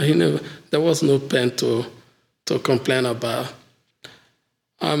said, yeah, there was no pain to complain about.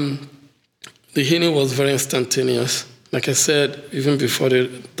 The healing was very instantaneous. Like I said, even before the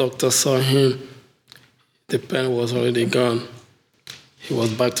doctor saw him, the pain was already gone. He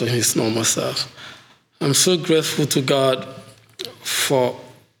was back to his normal self. I'm so grateful to God for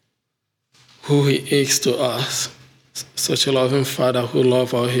who he is to us. Such a loving Father who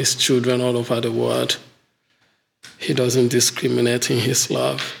loves all his children all over the world. He doesn't discriminate in his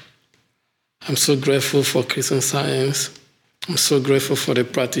love. I'm so grateful for Christian Science. I'm so grateful for the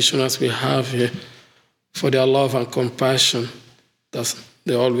practitioners we have here, for their love and compassion.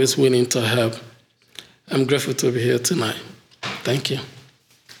 They're always willing to help. I'm grateful to be here tonight. Thank you.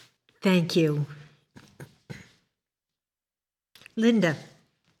 Thank you. Linda.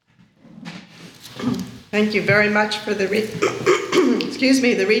 Thank you very much for the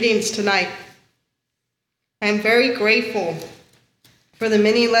the readings tonight. I'm very grateful for the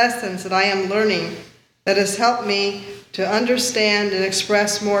many lessons that I am learning that has helped me to understand and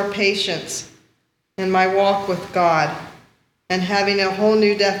express more patience in my walk with God, and having a whole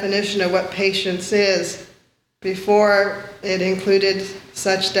new definition of what patience is. Before, it included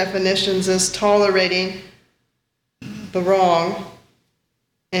such definitions as tolerating the wrong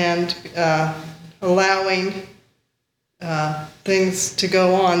and allowing things to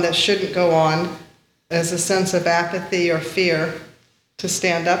go on that shouldn't go on, as a sense of apathy or fear, to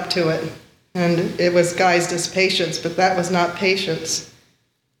stand up to it. And it was guised as patience, but that was not patience.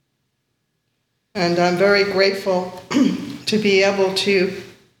 And I'm very grateful to be able to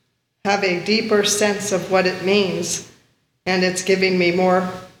have a deeper sense of what it means. And it's giving me more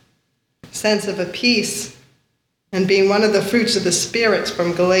sense of a peace, and being one of the fruits of the Spirit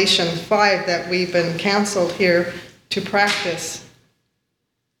from Galatians 5 that we've been counseled here to practice.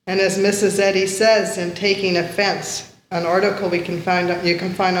 And as Mrs. Eddy says in Taking Offense, an article you can find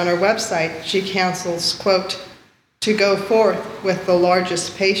on our website, she counsels, quote, to go forth with the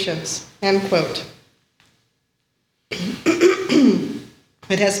largest patience, end quote.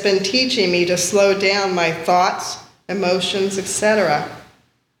 It has been teaching me to slow down my thoughts, emotions, etc.,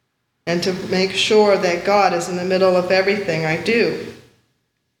 and to make sure that God is in the middle of everything I do.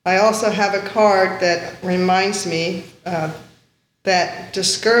 I also have a card that reminds me that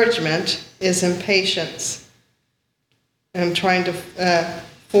discouragement is impatience, and trying to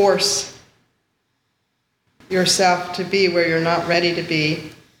force yourself to be where you're not ready to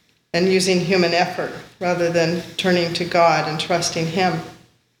be, and using human effort rather than turning to God and trusting Him.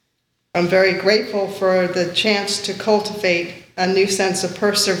 I'm very grateful for the chance to cultivate a new sense of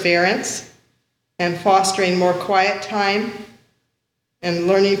perseverance and fostering more quiet time and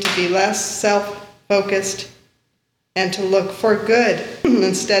learning to be less self-focused and to look for good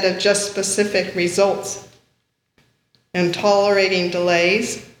instead of just specific results, and tolerating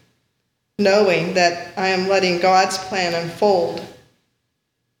delays, knowing that I am letting God's plan unfold,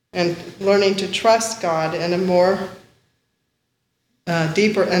 and learning to trust God in a more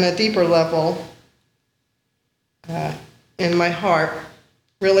deeper level in my heart,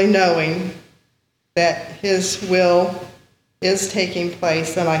 really knowing that His will is taking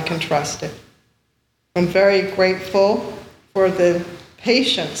place and I can trust it. I'm very grateful for the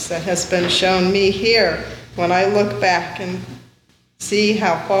patience that has been shown me here when I look back and see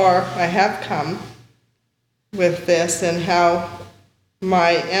how far I have come with this, and how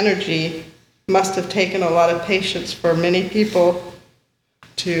my energy must have taken a lot of patience for many people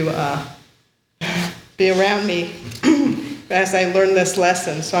to be around me as I learned this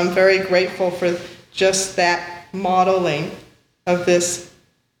lesson. So I'm very grateful for just that modeling of this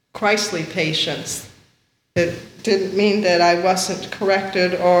Christly patience. It didn't mean that I wasn't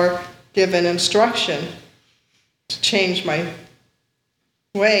corrected or given instruction to change my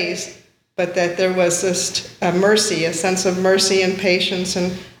ways, but that there was just a mercy, a sense of mercy and patience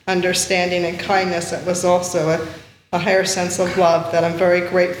and understanding and kindness that was also a higher sense of love, that I'm very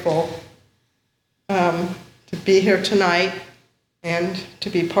grateful to be here tonight and to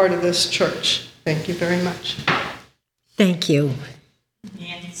be part of this church. Thank you very much. Thank you.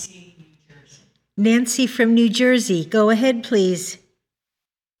 Nancy, New Jersey. Nancy from New Jersey, go ahead, please.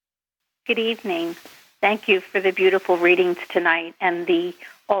 Good evening. Thank you for the beautiful readings tonight and the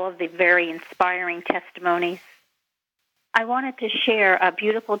all of the very inspiring testimonies. I wanted to share a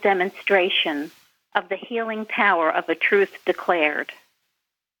beautiful demonstration of the healing power of a truth declared.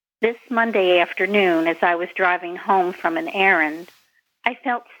 This Monday afternoon, as I was driving home from an errand, I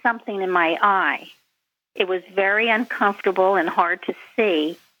felt something in my eye. It was very uncomfortable and hard to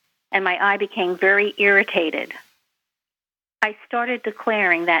see, and my eye became very irritated. I started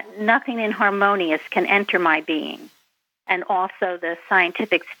declaring that nothing inharmonious can enter my being, and also the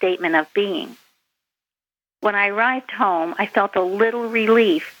scientific statement of being. When I arrived home, I felt a little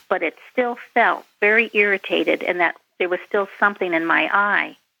relief, but it still felt very irritated and that there was still something in my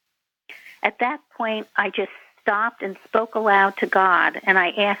eye. At that point, I just stopped and spoke aloud to God, and I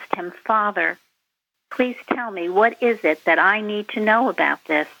asked him, Father, please tell me, what is it that I need to know about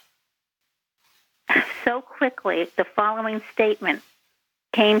this? So quickly, the following statement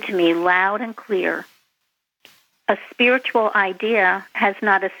came to me loud and clear. A spiritual idea has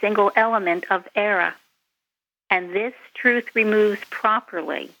not a single element of error, and this truth removes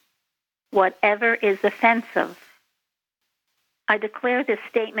properly whatever is offensive. I declare this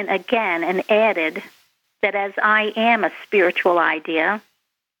statement again and added that as I am a spiritual idea,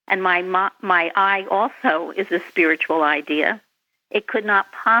 and my eye also is a spiritual idea, it could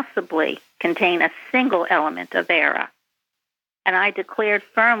not possibly contain a single element of error. And I declared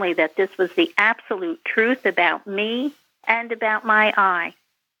firmly that this was the absolute truth about me and about my eye.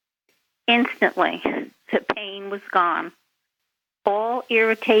 Instantly, the pain was gone. All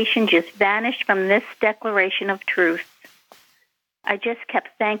irritation just vanished from this declaration of truth. I just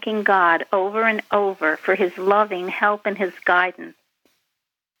kept thanking God over and over for his loving help and his guidance.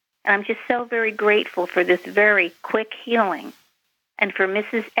 And I'm just so very grateful for this very quick healing, and for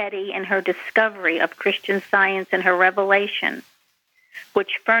Mrs. Eddy and her discovery of Christian Science and her revelation,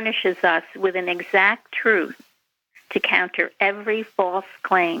 which furnishes us with an exact truth to counter every false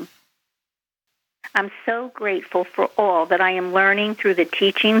claim. I'm so grateful for all that I am learning through the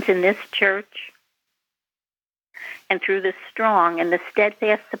teachings in this church and through the strong and the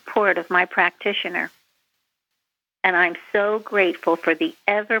steadfast support of my practitioner. And I'm so grateful for the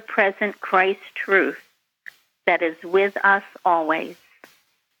ever-present Christ truth that is with us always.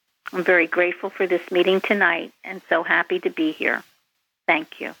 I'm very grateful for this meeting tonight and so happy to be here.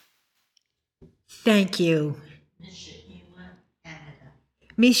 Thank you. Thank you.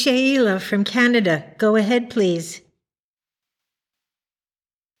 Mishaela from Canada. Go ahead, please.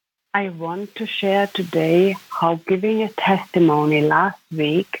 I want to share today how giving a testimony last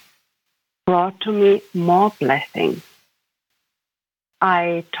week brought to me more blessings.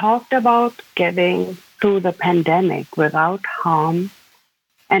 I talked about getting through the pandemic without harm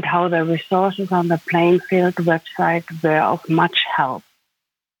and how the resources on the Plainfield website were of much help.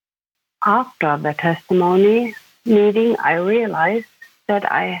 After the testimony meeting, I realized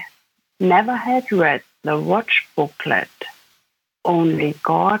that I never had read the watch booklet, Only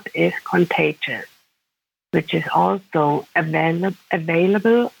God is Contagious, which is also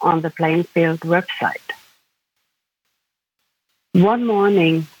available on the Plainfield website. One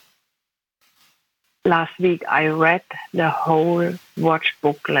morning last week, I read the whole watch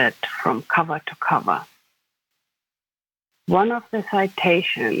booklet from cover to cover. One of the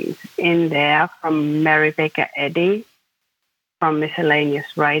citations in there from Mary Baker Eddy from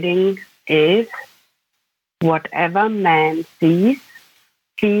Miscellaneous Writings is, whatever man sees,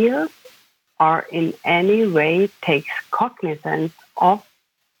 feels, or in any way takes cognizance of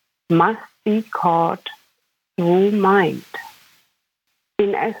must be caught through mind.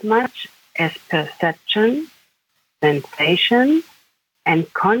 Inasmuch as perception, sensation,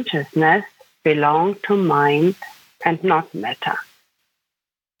 and consciousness belong to mind and not matter.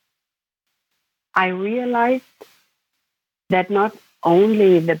 I realized that not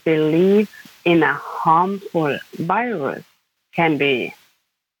only the belief in a harmful virus can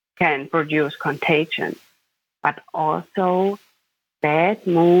produce contagion, but also bad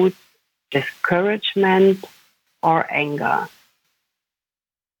moods, discouragement, or anger.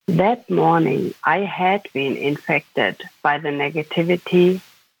 That morning, I had been infected by the negativity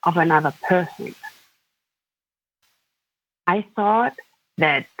of another person. I thought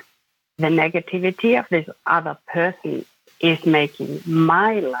that the negativity of this other person is making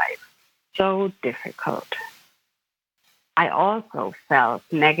my life so difficult. I also felt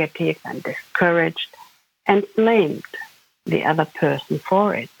negative and discouraged and blamed the other person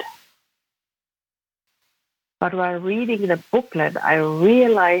for it. But while reading the booklet, I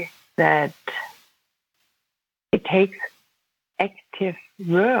realized that it takes active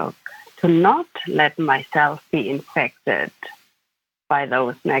work to not let myself be infected by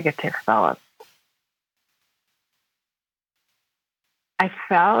those negative thoughts. I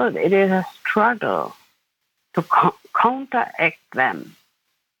felt it is a struggle to counteract them.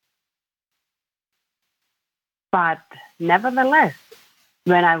 But nevertheless,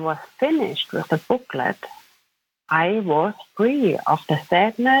 when I was finished with the booklet, I was free of the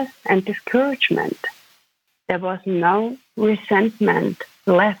sadness and discouragement. There was no resentment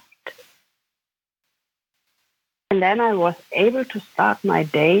left. And then I was able to start my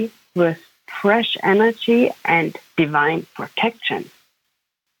day with fresh energy and divine protection.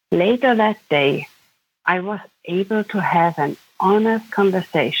 Later that day, I was able to have an honest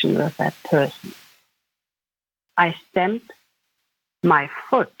conversation with that person. I stamped my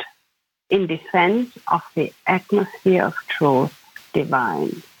foot in defense of the atmosphere of truth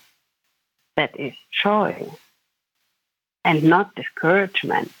divine. That is joy and not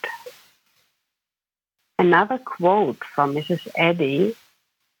discouragement. Another quote from Mrs. Eddy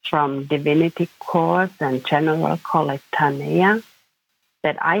from Divinity Course and General Collectanea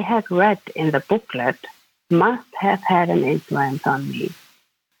that I had read in the booklet must have had an influence on me.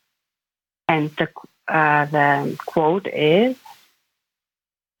 And the quote is,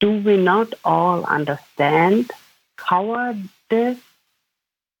 "Do we not all understand cowardice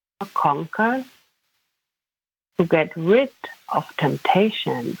or conquer? To get rid of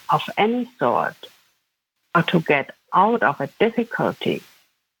temptation of any sort, or to get out of a difficulty,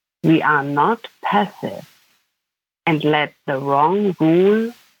 we are not passive and let the wrong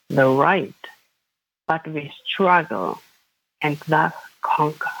rule the right, but we struggle and thus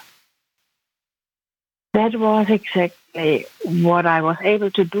conquer." That was exactly what I was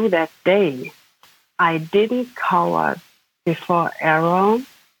able to do that day. I didn't cower before error,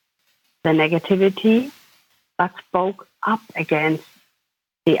 the negativity, but spoke up against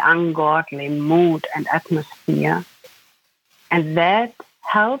the ungodly mood and atmosphere. And that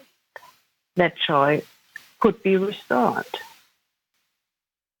helped that joy could be restored.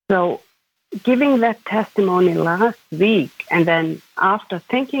 So giving that testimony last week, and then after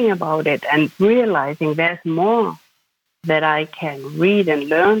thinking about it and realizing there's more that I can read and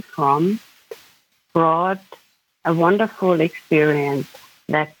learn from, brought a wonderful experience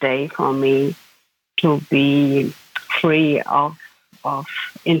that day for me to be free of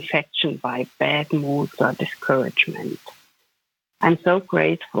infection by bad moods or discouragement. I'm so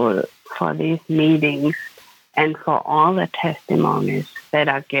grateful for these meetings and for all the testimonies that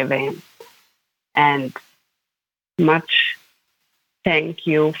are given. And much thank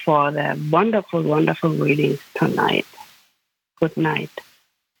you for the wonderful, wonderful readings tonight. Good night.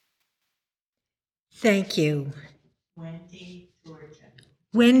 Thank you. Wendy, Georgia.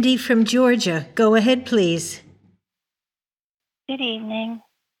 Wendy from Georgia, go ahead, please. Good evening.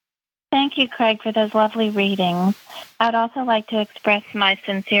 Thank you, Craig, for those lovely readings. I'd also like to express my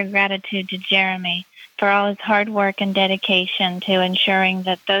sincere gratitude to Jeremy for all his hard work and dedication to ensuring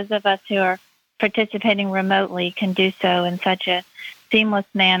that those of us who are participating remotely can do so in such a seamless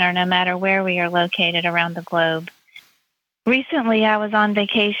manner no matter where we are located around the globe. Recently, I was on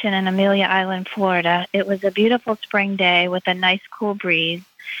vacation in Amelia Island, Florida. It was a beautiful spring day with a nice cool breeze,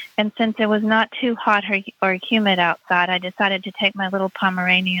 and since it was not too hot or humid outside, I decided to take my little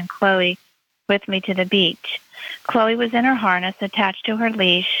Pomeranian, Chloe, with me to the beach. Chloe was in her harness attached to her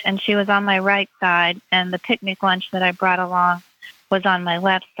leash, and she was on my right side, and the picnic lunch that I brought along was on my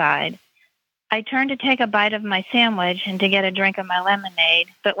left side. I turned to take a bite of my sandwich and to get a drink of my lemonade,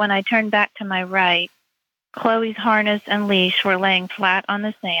 but when I turned back to my right, Chloe's harness and leash were laying flat on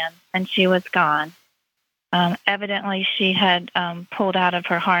the sand, and she was gone. Evidently, she had pulled out of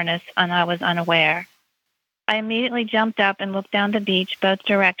her harness, and I was unaware. I immediately jumped up and looked down the beach both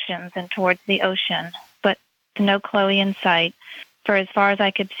directions and towards the ocean, but no Chloe in sight for as far as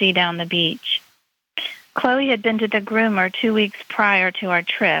I could see down the beach. Chloe had been to the groomer 2 weeks prior to our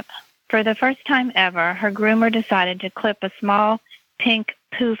trip. For the first time ever, her groomer decided to clip a small pink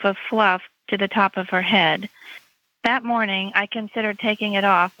poof of fluff to the top of her head. That morning, I considered taking it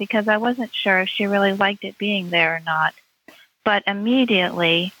off because I wasn't sure if she really liked it being there or not. But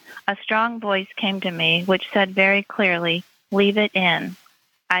immediately, a strong voice came to me which said very clearly, "Leave it in."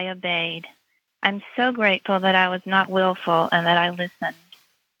 I obeyed. I'm so grateful that I was not willful and that I listened.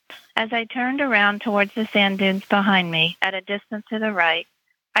 As I turned around towards the sand dunes behind me, at a distance to the right,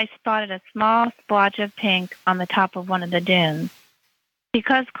 I spotted a small splotch of pink on the top of one of the dunes.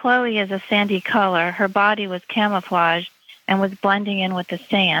 Because Chloe is a sandy color, her body was camouflaged and was blending in with the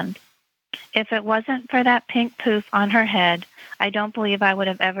sand. If it wasn't for that pink poof on her head, I don't believe I would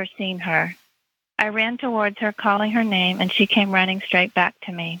have ever seen her. I ran towards her, calling her name, and she came running straight back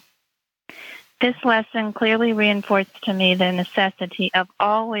to me. This lesson clearly reinforced to me the necessity of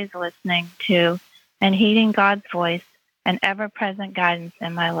always listening to and heeding God's voice and ever-present guidance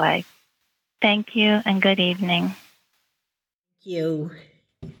in my life. Thank you and good evening. Thank you.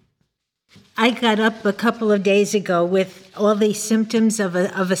 I got up a couple of days ago with all the symptoms of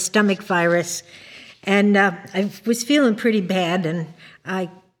a stomach virus, and I was feeling pretty bad, and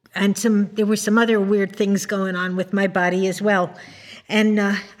there were some other weird things going on with my body as well. And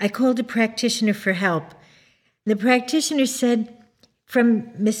I called a practitioner for help. The practitioner said, from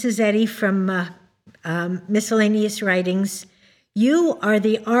Mrs. Eddy from Miscellaneous Writings, "You are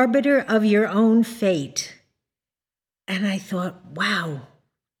the arbiter of your own fate." And I thought, wow,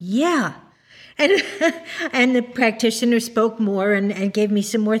 yeah. And the practitioner spoke more and gave me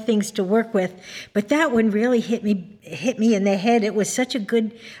some more things to work with. But that one really hit me in the head. It was such a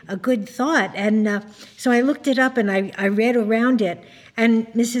good thought. And so I looked it up and I read around it. And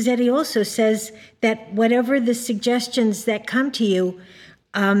Mrs. Eddy also says that whatever the suggestions that come to you,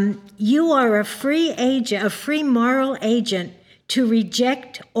 you are a free agent, a free moral agent to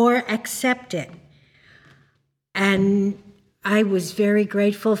reject or accept it. And I was very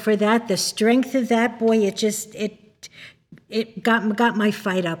grateful for that. The strength of that, boy, it got my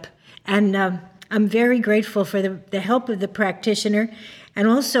fight up. And I'm very grateful for the help of the practitioner. And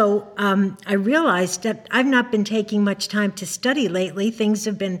also, I realized that I've not been taking much time to study lately. Things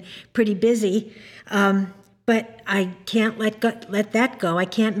have been pretty busy. But I can't let that go. I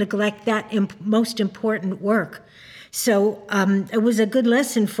can't neglect that most important work. So it was a good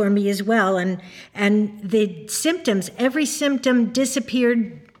lesson for me as well. And the symptoms, every symptom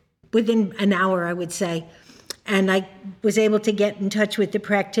disappeared within an hour, I would say. And I was able to get in touch with the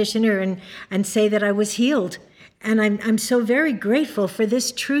practitioner and say that I was healed. And I'm so very grateful for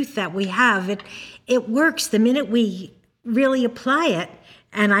this truth that we have. It works the minute we really apply it.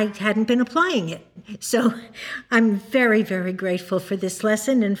 And I hadn't been applying it. So I'm very, very grateful for this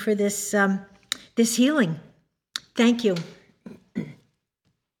lesson and for this healing. Thank you.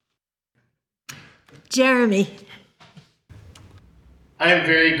 Jeremy. I am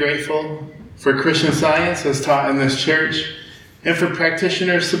very grateful for Christian Science as taught in this church and for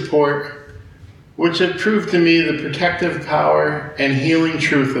practitioner support, which have proved to me the protective power and healing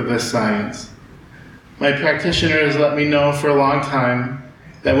truth of this science. My practitioner has let me know for a long time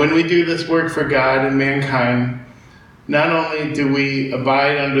that when we do this work for God and mankind, not only do we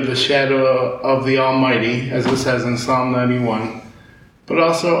abide under the shadow of the Almighty, as it says in Psalm 91, but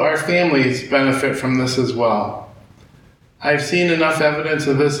also our families benefit from this as well. I've seen enough evidence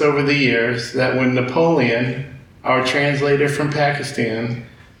of this over the years that when Napoleon, our translator from Pakistan,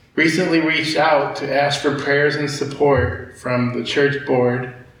 recently reached out to ask for prayers and support from the church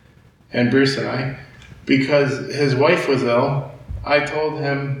board and Bruce and I, because his wife was ill, I told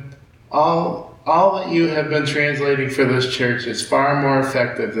him, all that you have been translating for this church is far more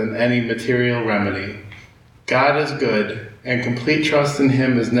effective than any material remedy. God is good, and complete trust in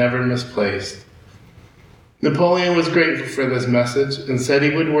Him is never misplaced. Napoleon was grateful for this message and said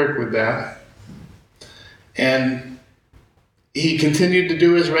he would work with that. And he continued to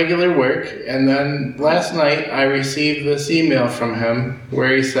do his regular work. And then last night I received this email from him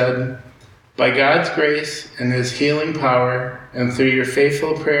where he said, "By God's grace and His healing power, and through your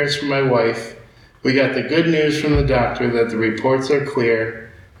faithful prayers for my wife, we got the good news from the doctor that the reports are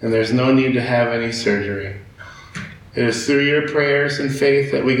clear and there's no need to have any surgery. It is through your prayers and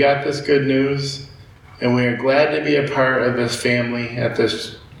faith that we got this good news, and we are glad to be a part of this family at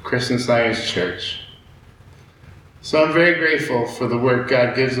this Christian Science Church." So I'm very grateful for the work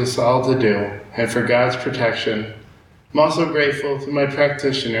God gives us all to do and for God's protection. I'm also grateful to my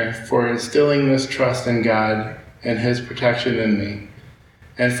practitioner for instilling this trust in God and His protection in me,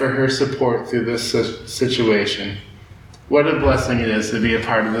 and for her support through this situation. What a blessing it is to be a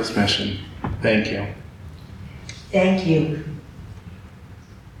part of this mission. Thank you. Thank you.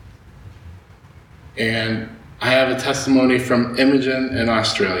 And I have a testimony from Imogen in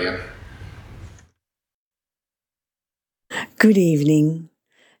Australia. Good evening.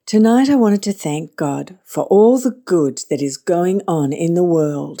 Tonight I wanted to thank God for all the good that is going on in the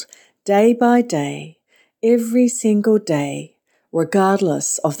world, day by day, every single day,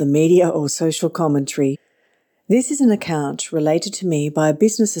 regardless of the media or social commentary. This is an account related to me by a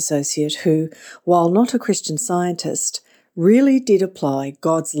business associate who, while not a Christian Scientist, really did apply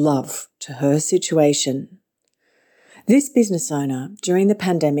God's love to her situation. This business owner, during the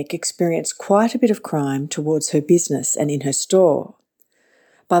pandemic, experienced quite a bit of crime towards her business and in her store.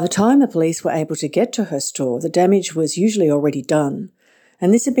 By the time the police were able to get to her store, the damage was usually already done,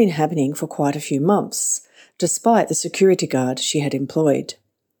 and this had been happening for quite a few months, despite the security guard she had employed.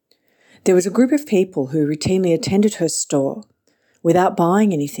 There was a group of people who routinely attended her store without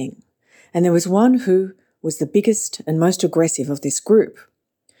buying anything, and there was one who, was the biggest and most aggressive of this group.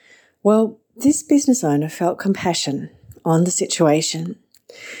 Well, this business owner felt compassion on the situation,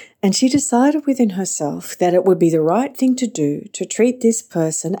 and she decided within herself that it would be the right thing to do to treat this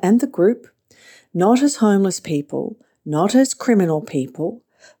person and the group not as homeless people, not as criminal people,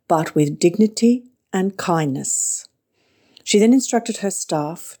 but with dignity and kindness. She then instructed her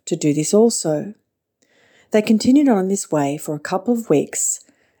staff to do this also. They continued on this way for a couple of weeks,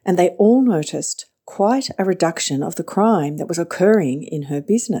 and they all noticed quite a reduction of the crime that was occurring in her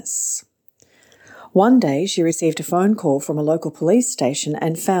business. One day she received a phone call from a local police station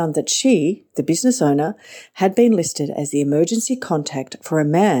and found that she, the business owner, had been listed as the emergency contact for a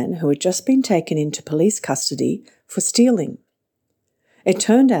man who had just been taken into police custody for stealing. It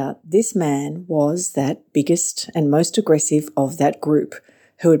turned out this man was that biggest and most aggressive of that group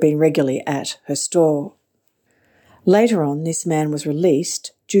who had been regularly at her store. Later on, this man was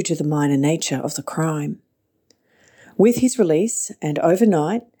released due to the minor nature of the crime. With his release, and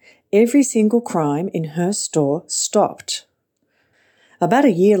overnight, every single crime in her store stopped. About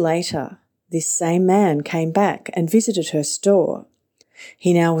a year later, this same man came back and visited her store.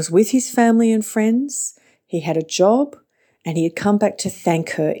 He now was with his family and friends, he had a job, and he had come back to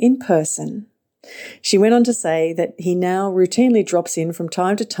thank her in person. She went on to say that he now routinely drops in from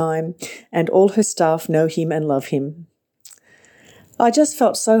time to time and all her staff know him and love him. I just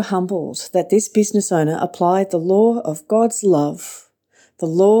felt so humbled that this business owner applied the law of God's love, the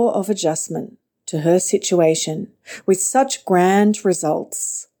law of adjustment, to her situation with such grand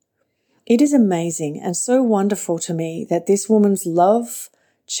results. It is amazing and so wonderful to me that this woman's love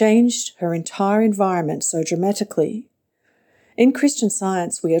changed her entire environment so dramatically. In Christian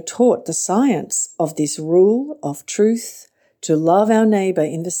Science, we are taught the science of this rule of truth to love our neighbour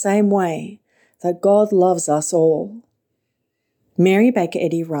in the same way that God loves us all. Mary Baker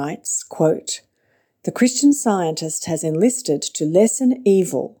Eddy writes, quote, "The Christian Scientist has enlisted to lessen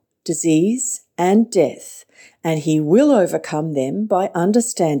evil, disease, and death, and he will overcome them by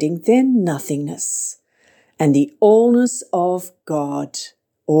understanding their nothingness and the allness of God,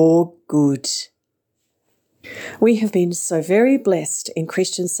 or good." We have been so very blessed in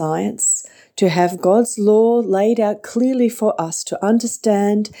Christian Science to have God's law laid out clearly for us to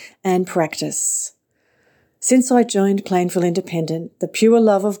understand and practice. Since I joined Plainville Independent, the pure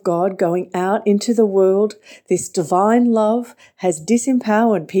love of God going out into the world, this divine love has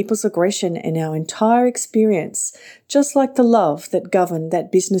disempowered people's aggression in our entire experience, just like the love that governed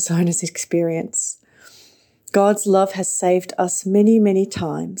that business owner's experience. God's love has saved us many, many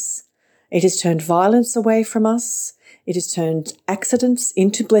times. It has turned violence away from us. It has turned accidents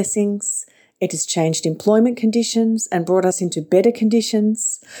into blessings. It has changed employment conditions and brought us into better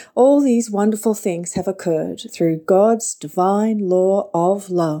conditions. All these wonderful things have occurred through God's divine law of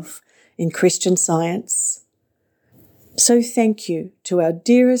love in Christian Science. So thank you to our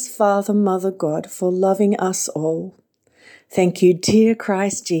dearest Father, Mother God, for loving us all. Thank you, dear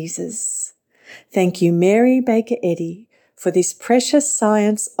Christ Jesus. Thank you, Mary Baker Eddy, for this precious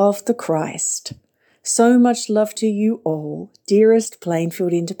science of the Christ. So much love to you all, dearest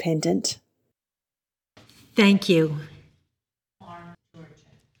Plainfield Independent. Thank you.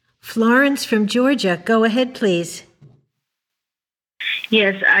 Florence from Georgia, go ahead, please.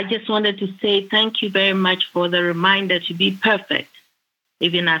 Yes, I just wanted to say thank you very much for the reminder to be perfect,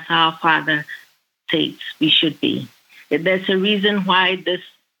 even as our Father says we should be. There's a reason why this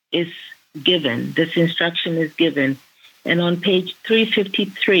is given, this instruction is given. And on page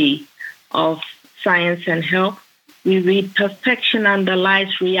 353 of Science and Health, we read, "Perfection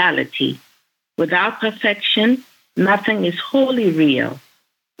underlies reality. Without perfection, nothing is wholly real.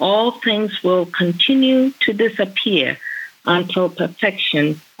 All things will continue to disappear until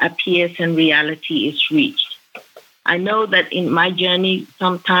perfection appears and reality is reached." I know that in my journey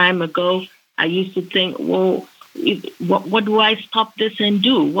some time ago, I used to think, well, what do I stop this and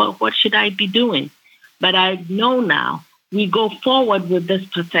do? What should I be doing? But I know now we go forward with this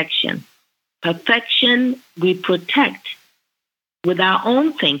perfection. Perfection we protect with our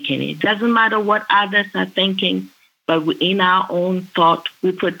own thinking. It doesn't matter what others are thinking, but in our own thought,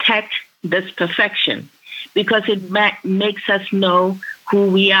 we protect this perfection because it makes us know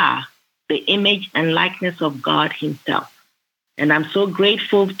who we are, the image and likeness of God Himself. And I'm so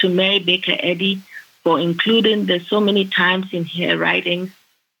grateful to Mary Baker Eddy for including this so many times in her writings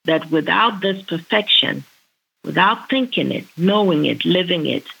that without this perfection, without thinking it, knowing it, living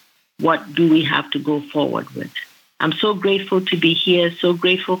it, what do we have to go forward with? I'm so grateful to be here, so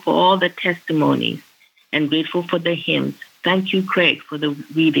grateful for all the testimonies, and grateful for the hymns. Thank you, Craig, for the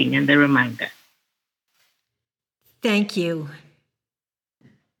reading and the reminder. Thank you.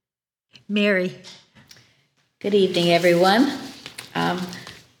 Mary. Good evening, everyone.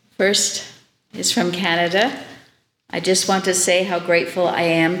 First is from Canada. I just want to say how grateful I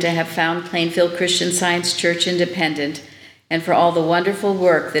am to have found Plainfield Christian Science Church Independent and for all the wonderful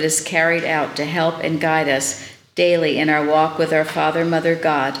work that is carried out to help and guide us daily in our walk with our Father, Mother,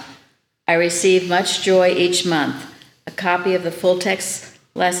 God. I receive much joy each month, a copy of the full-text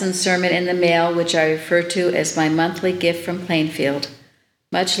lesson sermon in the mail, which I refer to as my monthly gift from Plainfield.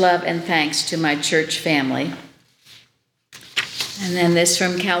 Much love and thanks to my church family. And then this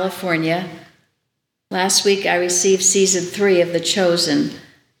from California. Last week I received season 3 of The Chosen.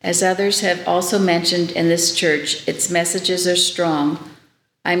 As others have also mentioned in this church, its messages are strong.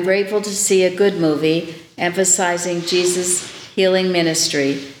 I'm grateful to see a good movie emphasizing Jesus' healing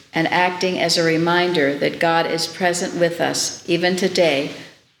ministry and acting as a reminder that God is present with us, even today,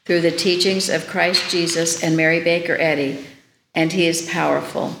 through the teachings of Christ Jesus and Mary Baker Eddy, and He is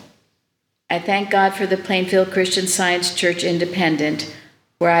powerful. I thank God for the Plainfield Christian Science Church Independent,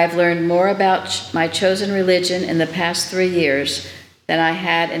 where I have learned more about my chosen religion in the past 3 years than I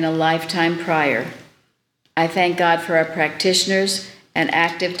had in a lifetime prior. I thank God for our practitioners and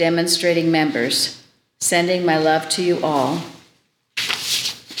active demonstrating members, sending my love to you all.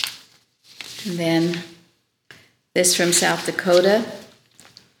 And then this from South Dakota.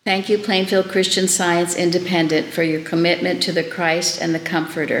 Thank you, Plainfield Christian Science Independent, for your commitment to the Christ and the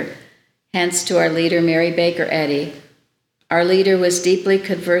Comforter, hence to our leader, Mary Baker Eddy. Our leader was deeply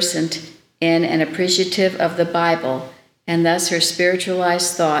conversant in and appreciative of the Bible, and thus her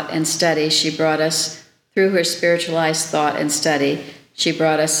spiritualized thought and study, she brought us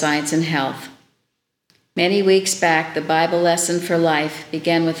science and health. Many weeks back, the Bible lesson for life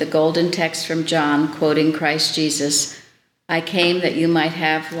began with the golden text from John, quoting Christ Jesus, "I came that you might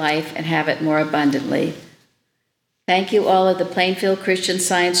have life and have it more abundantly." Thank you all of the Plainfield Christian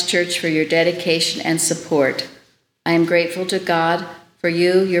Science Church for your dedication and support. I am grateful to God for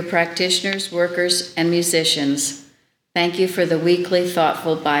you, your practitioners, workers, and musicians. Thank you for the weekly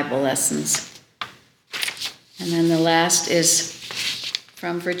thoughtful Bible lessons. And then the last is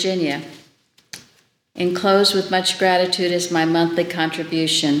from Virginia. Enclosed with much gratitude is my monthly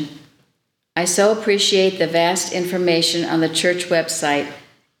contribution. I so appreciate the vast information on the church website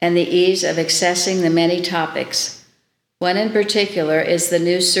and the ease of accessing the many topics. One in particular is the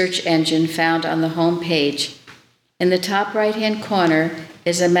new search engine found on the home page. In the top right-hand corner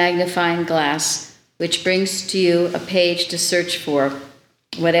is a magnifying glass, which brings to you a page to search for,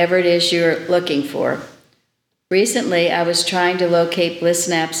 whatever it is you're looking for. Recently, I was trying to locate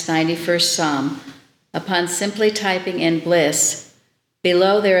BlissNap's 91st Psalm. Upon simply typing in Bliss,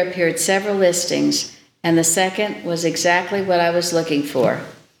 below there appeared several listings, and the second was exactly what I was looking for.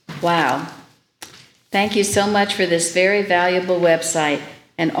 Wow. Thank you so much for this very valuable website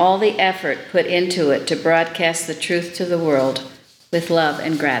and all the effort put into it to broadcast the truth to the world. With love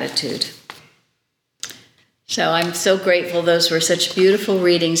and gratitude. So I'm so grateful. Those were such beautiful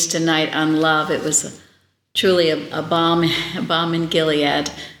readings tonight on love. It was truly a balm in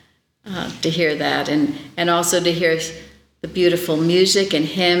Gilead. To hear that, and also to hear the beautiful music and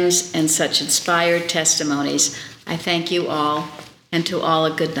hymns and such inspired testimonies. I thank you all, and to all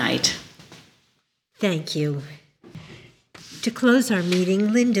a good night. Thank you. To close our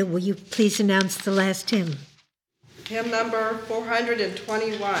meeting, Linda, will you please announce the last hymn? Hymn number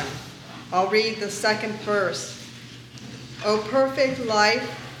 421. I'll read the second verse. O perfect life,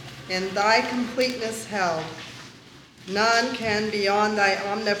 in thy completeness held, none can beyond thy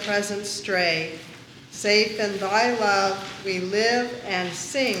omnipresence stray. Safe in thy love we live and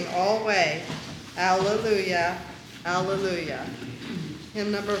sing alway. Alleluia, alleluia.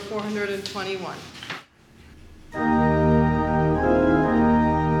 Hymn number 421.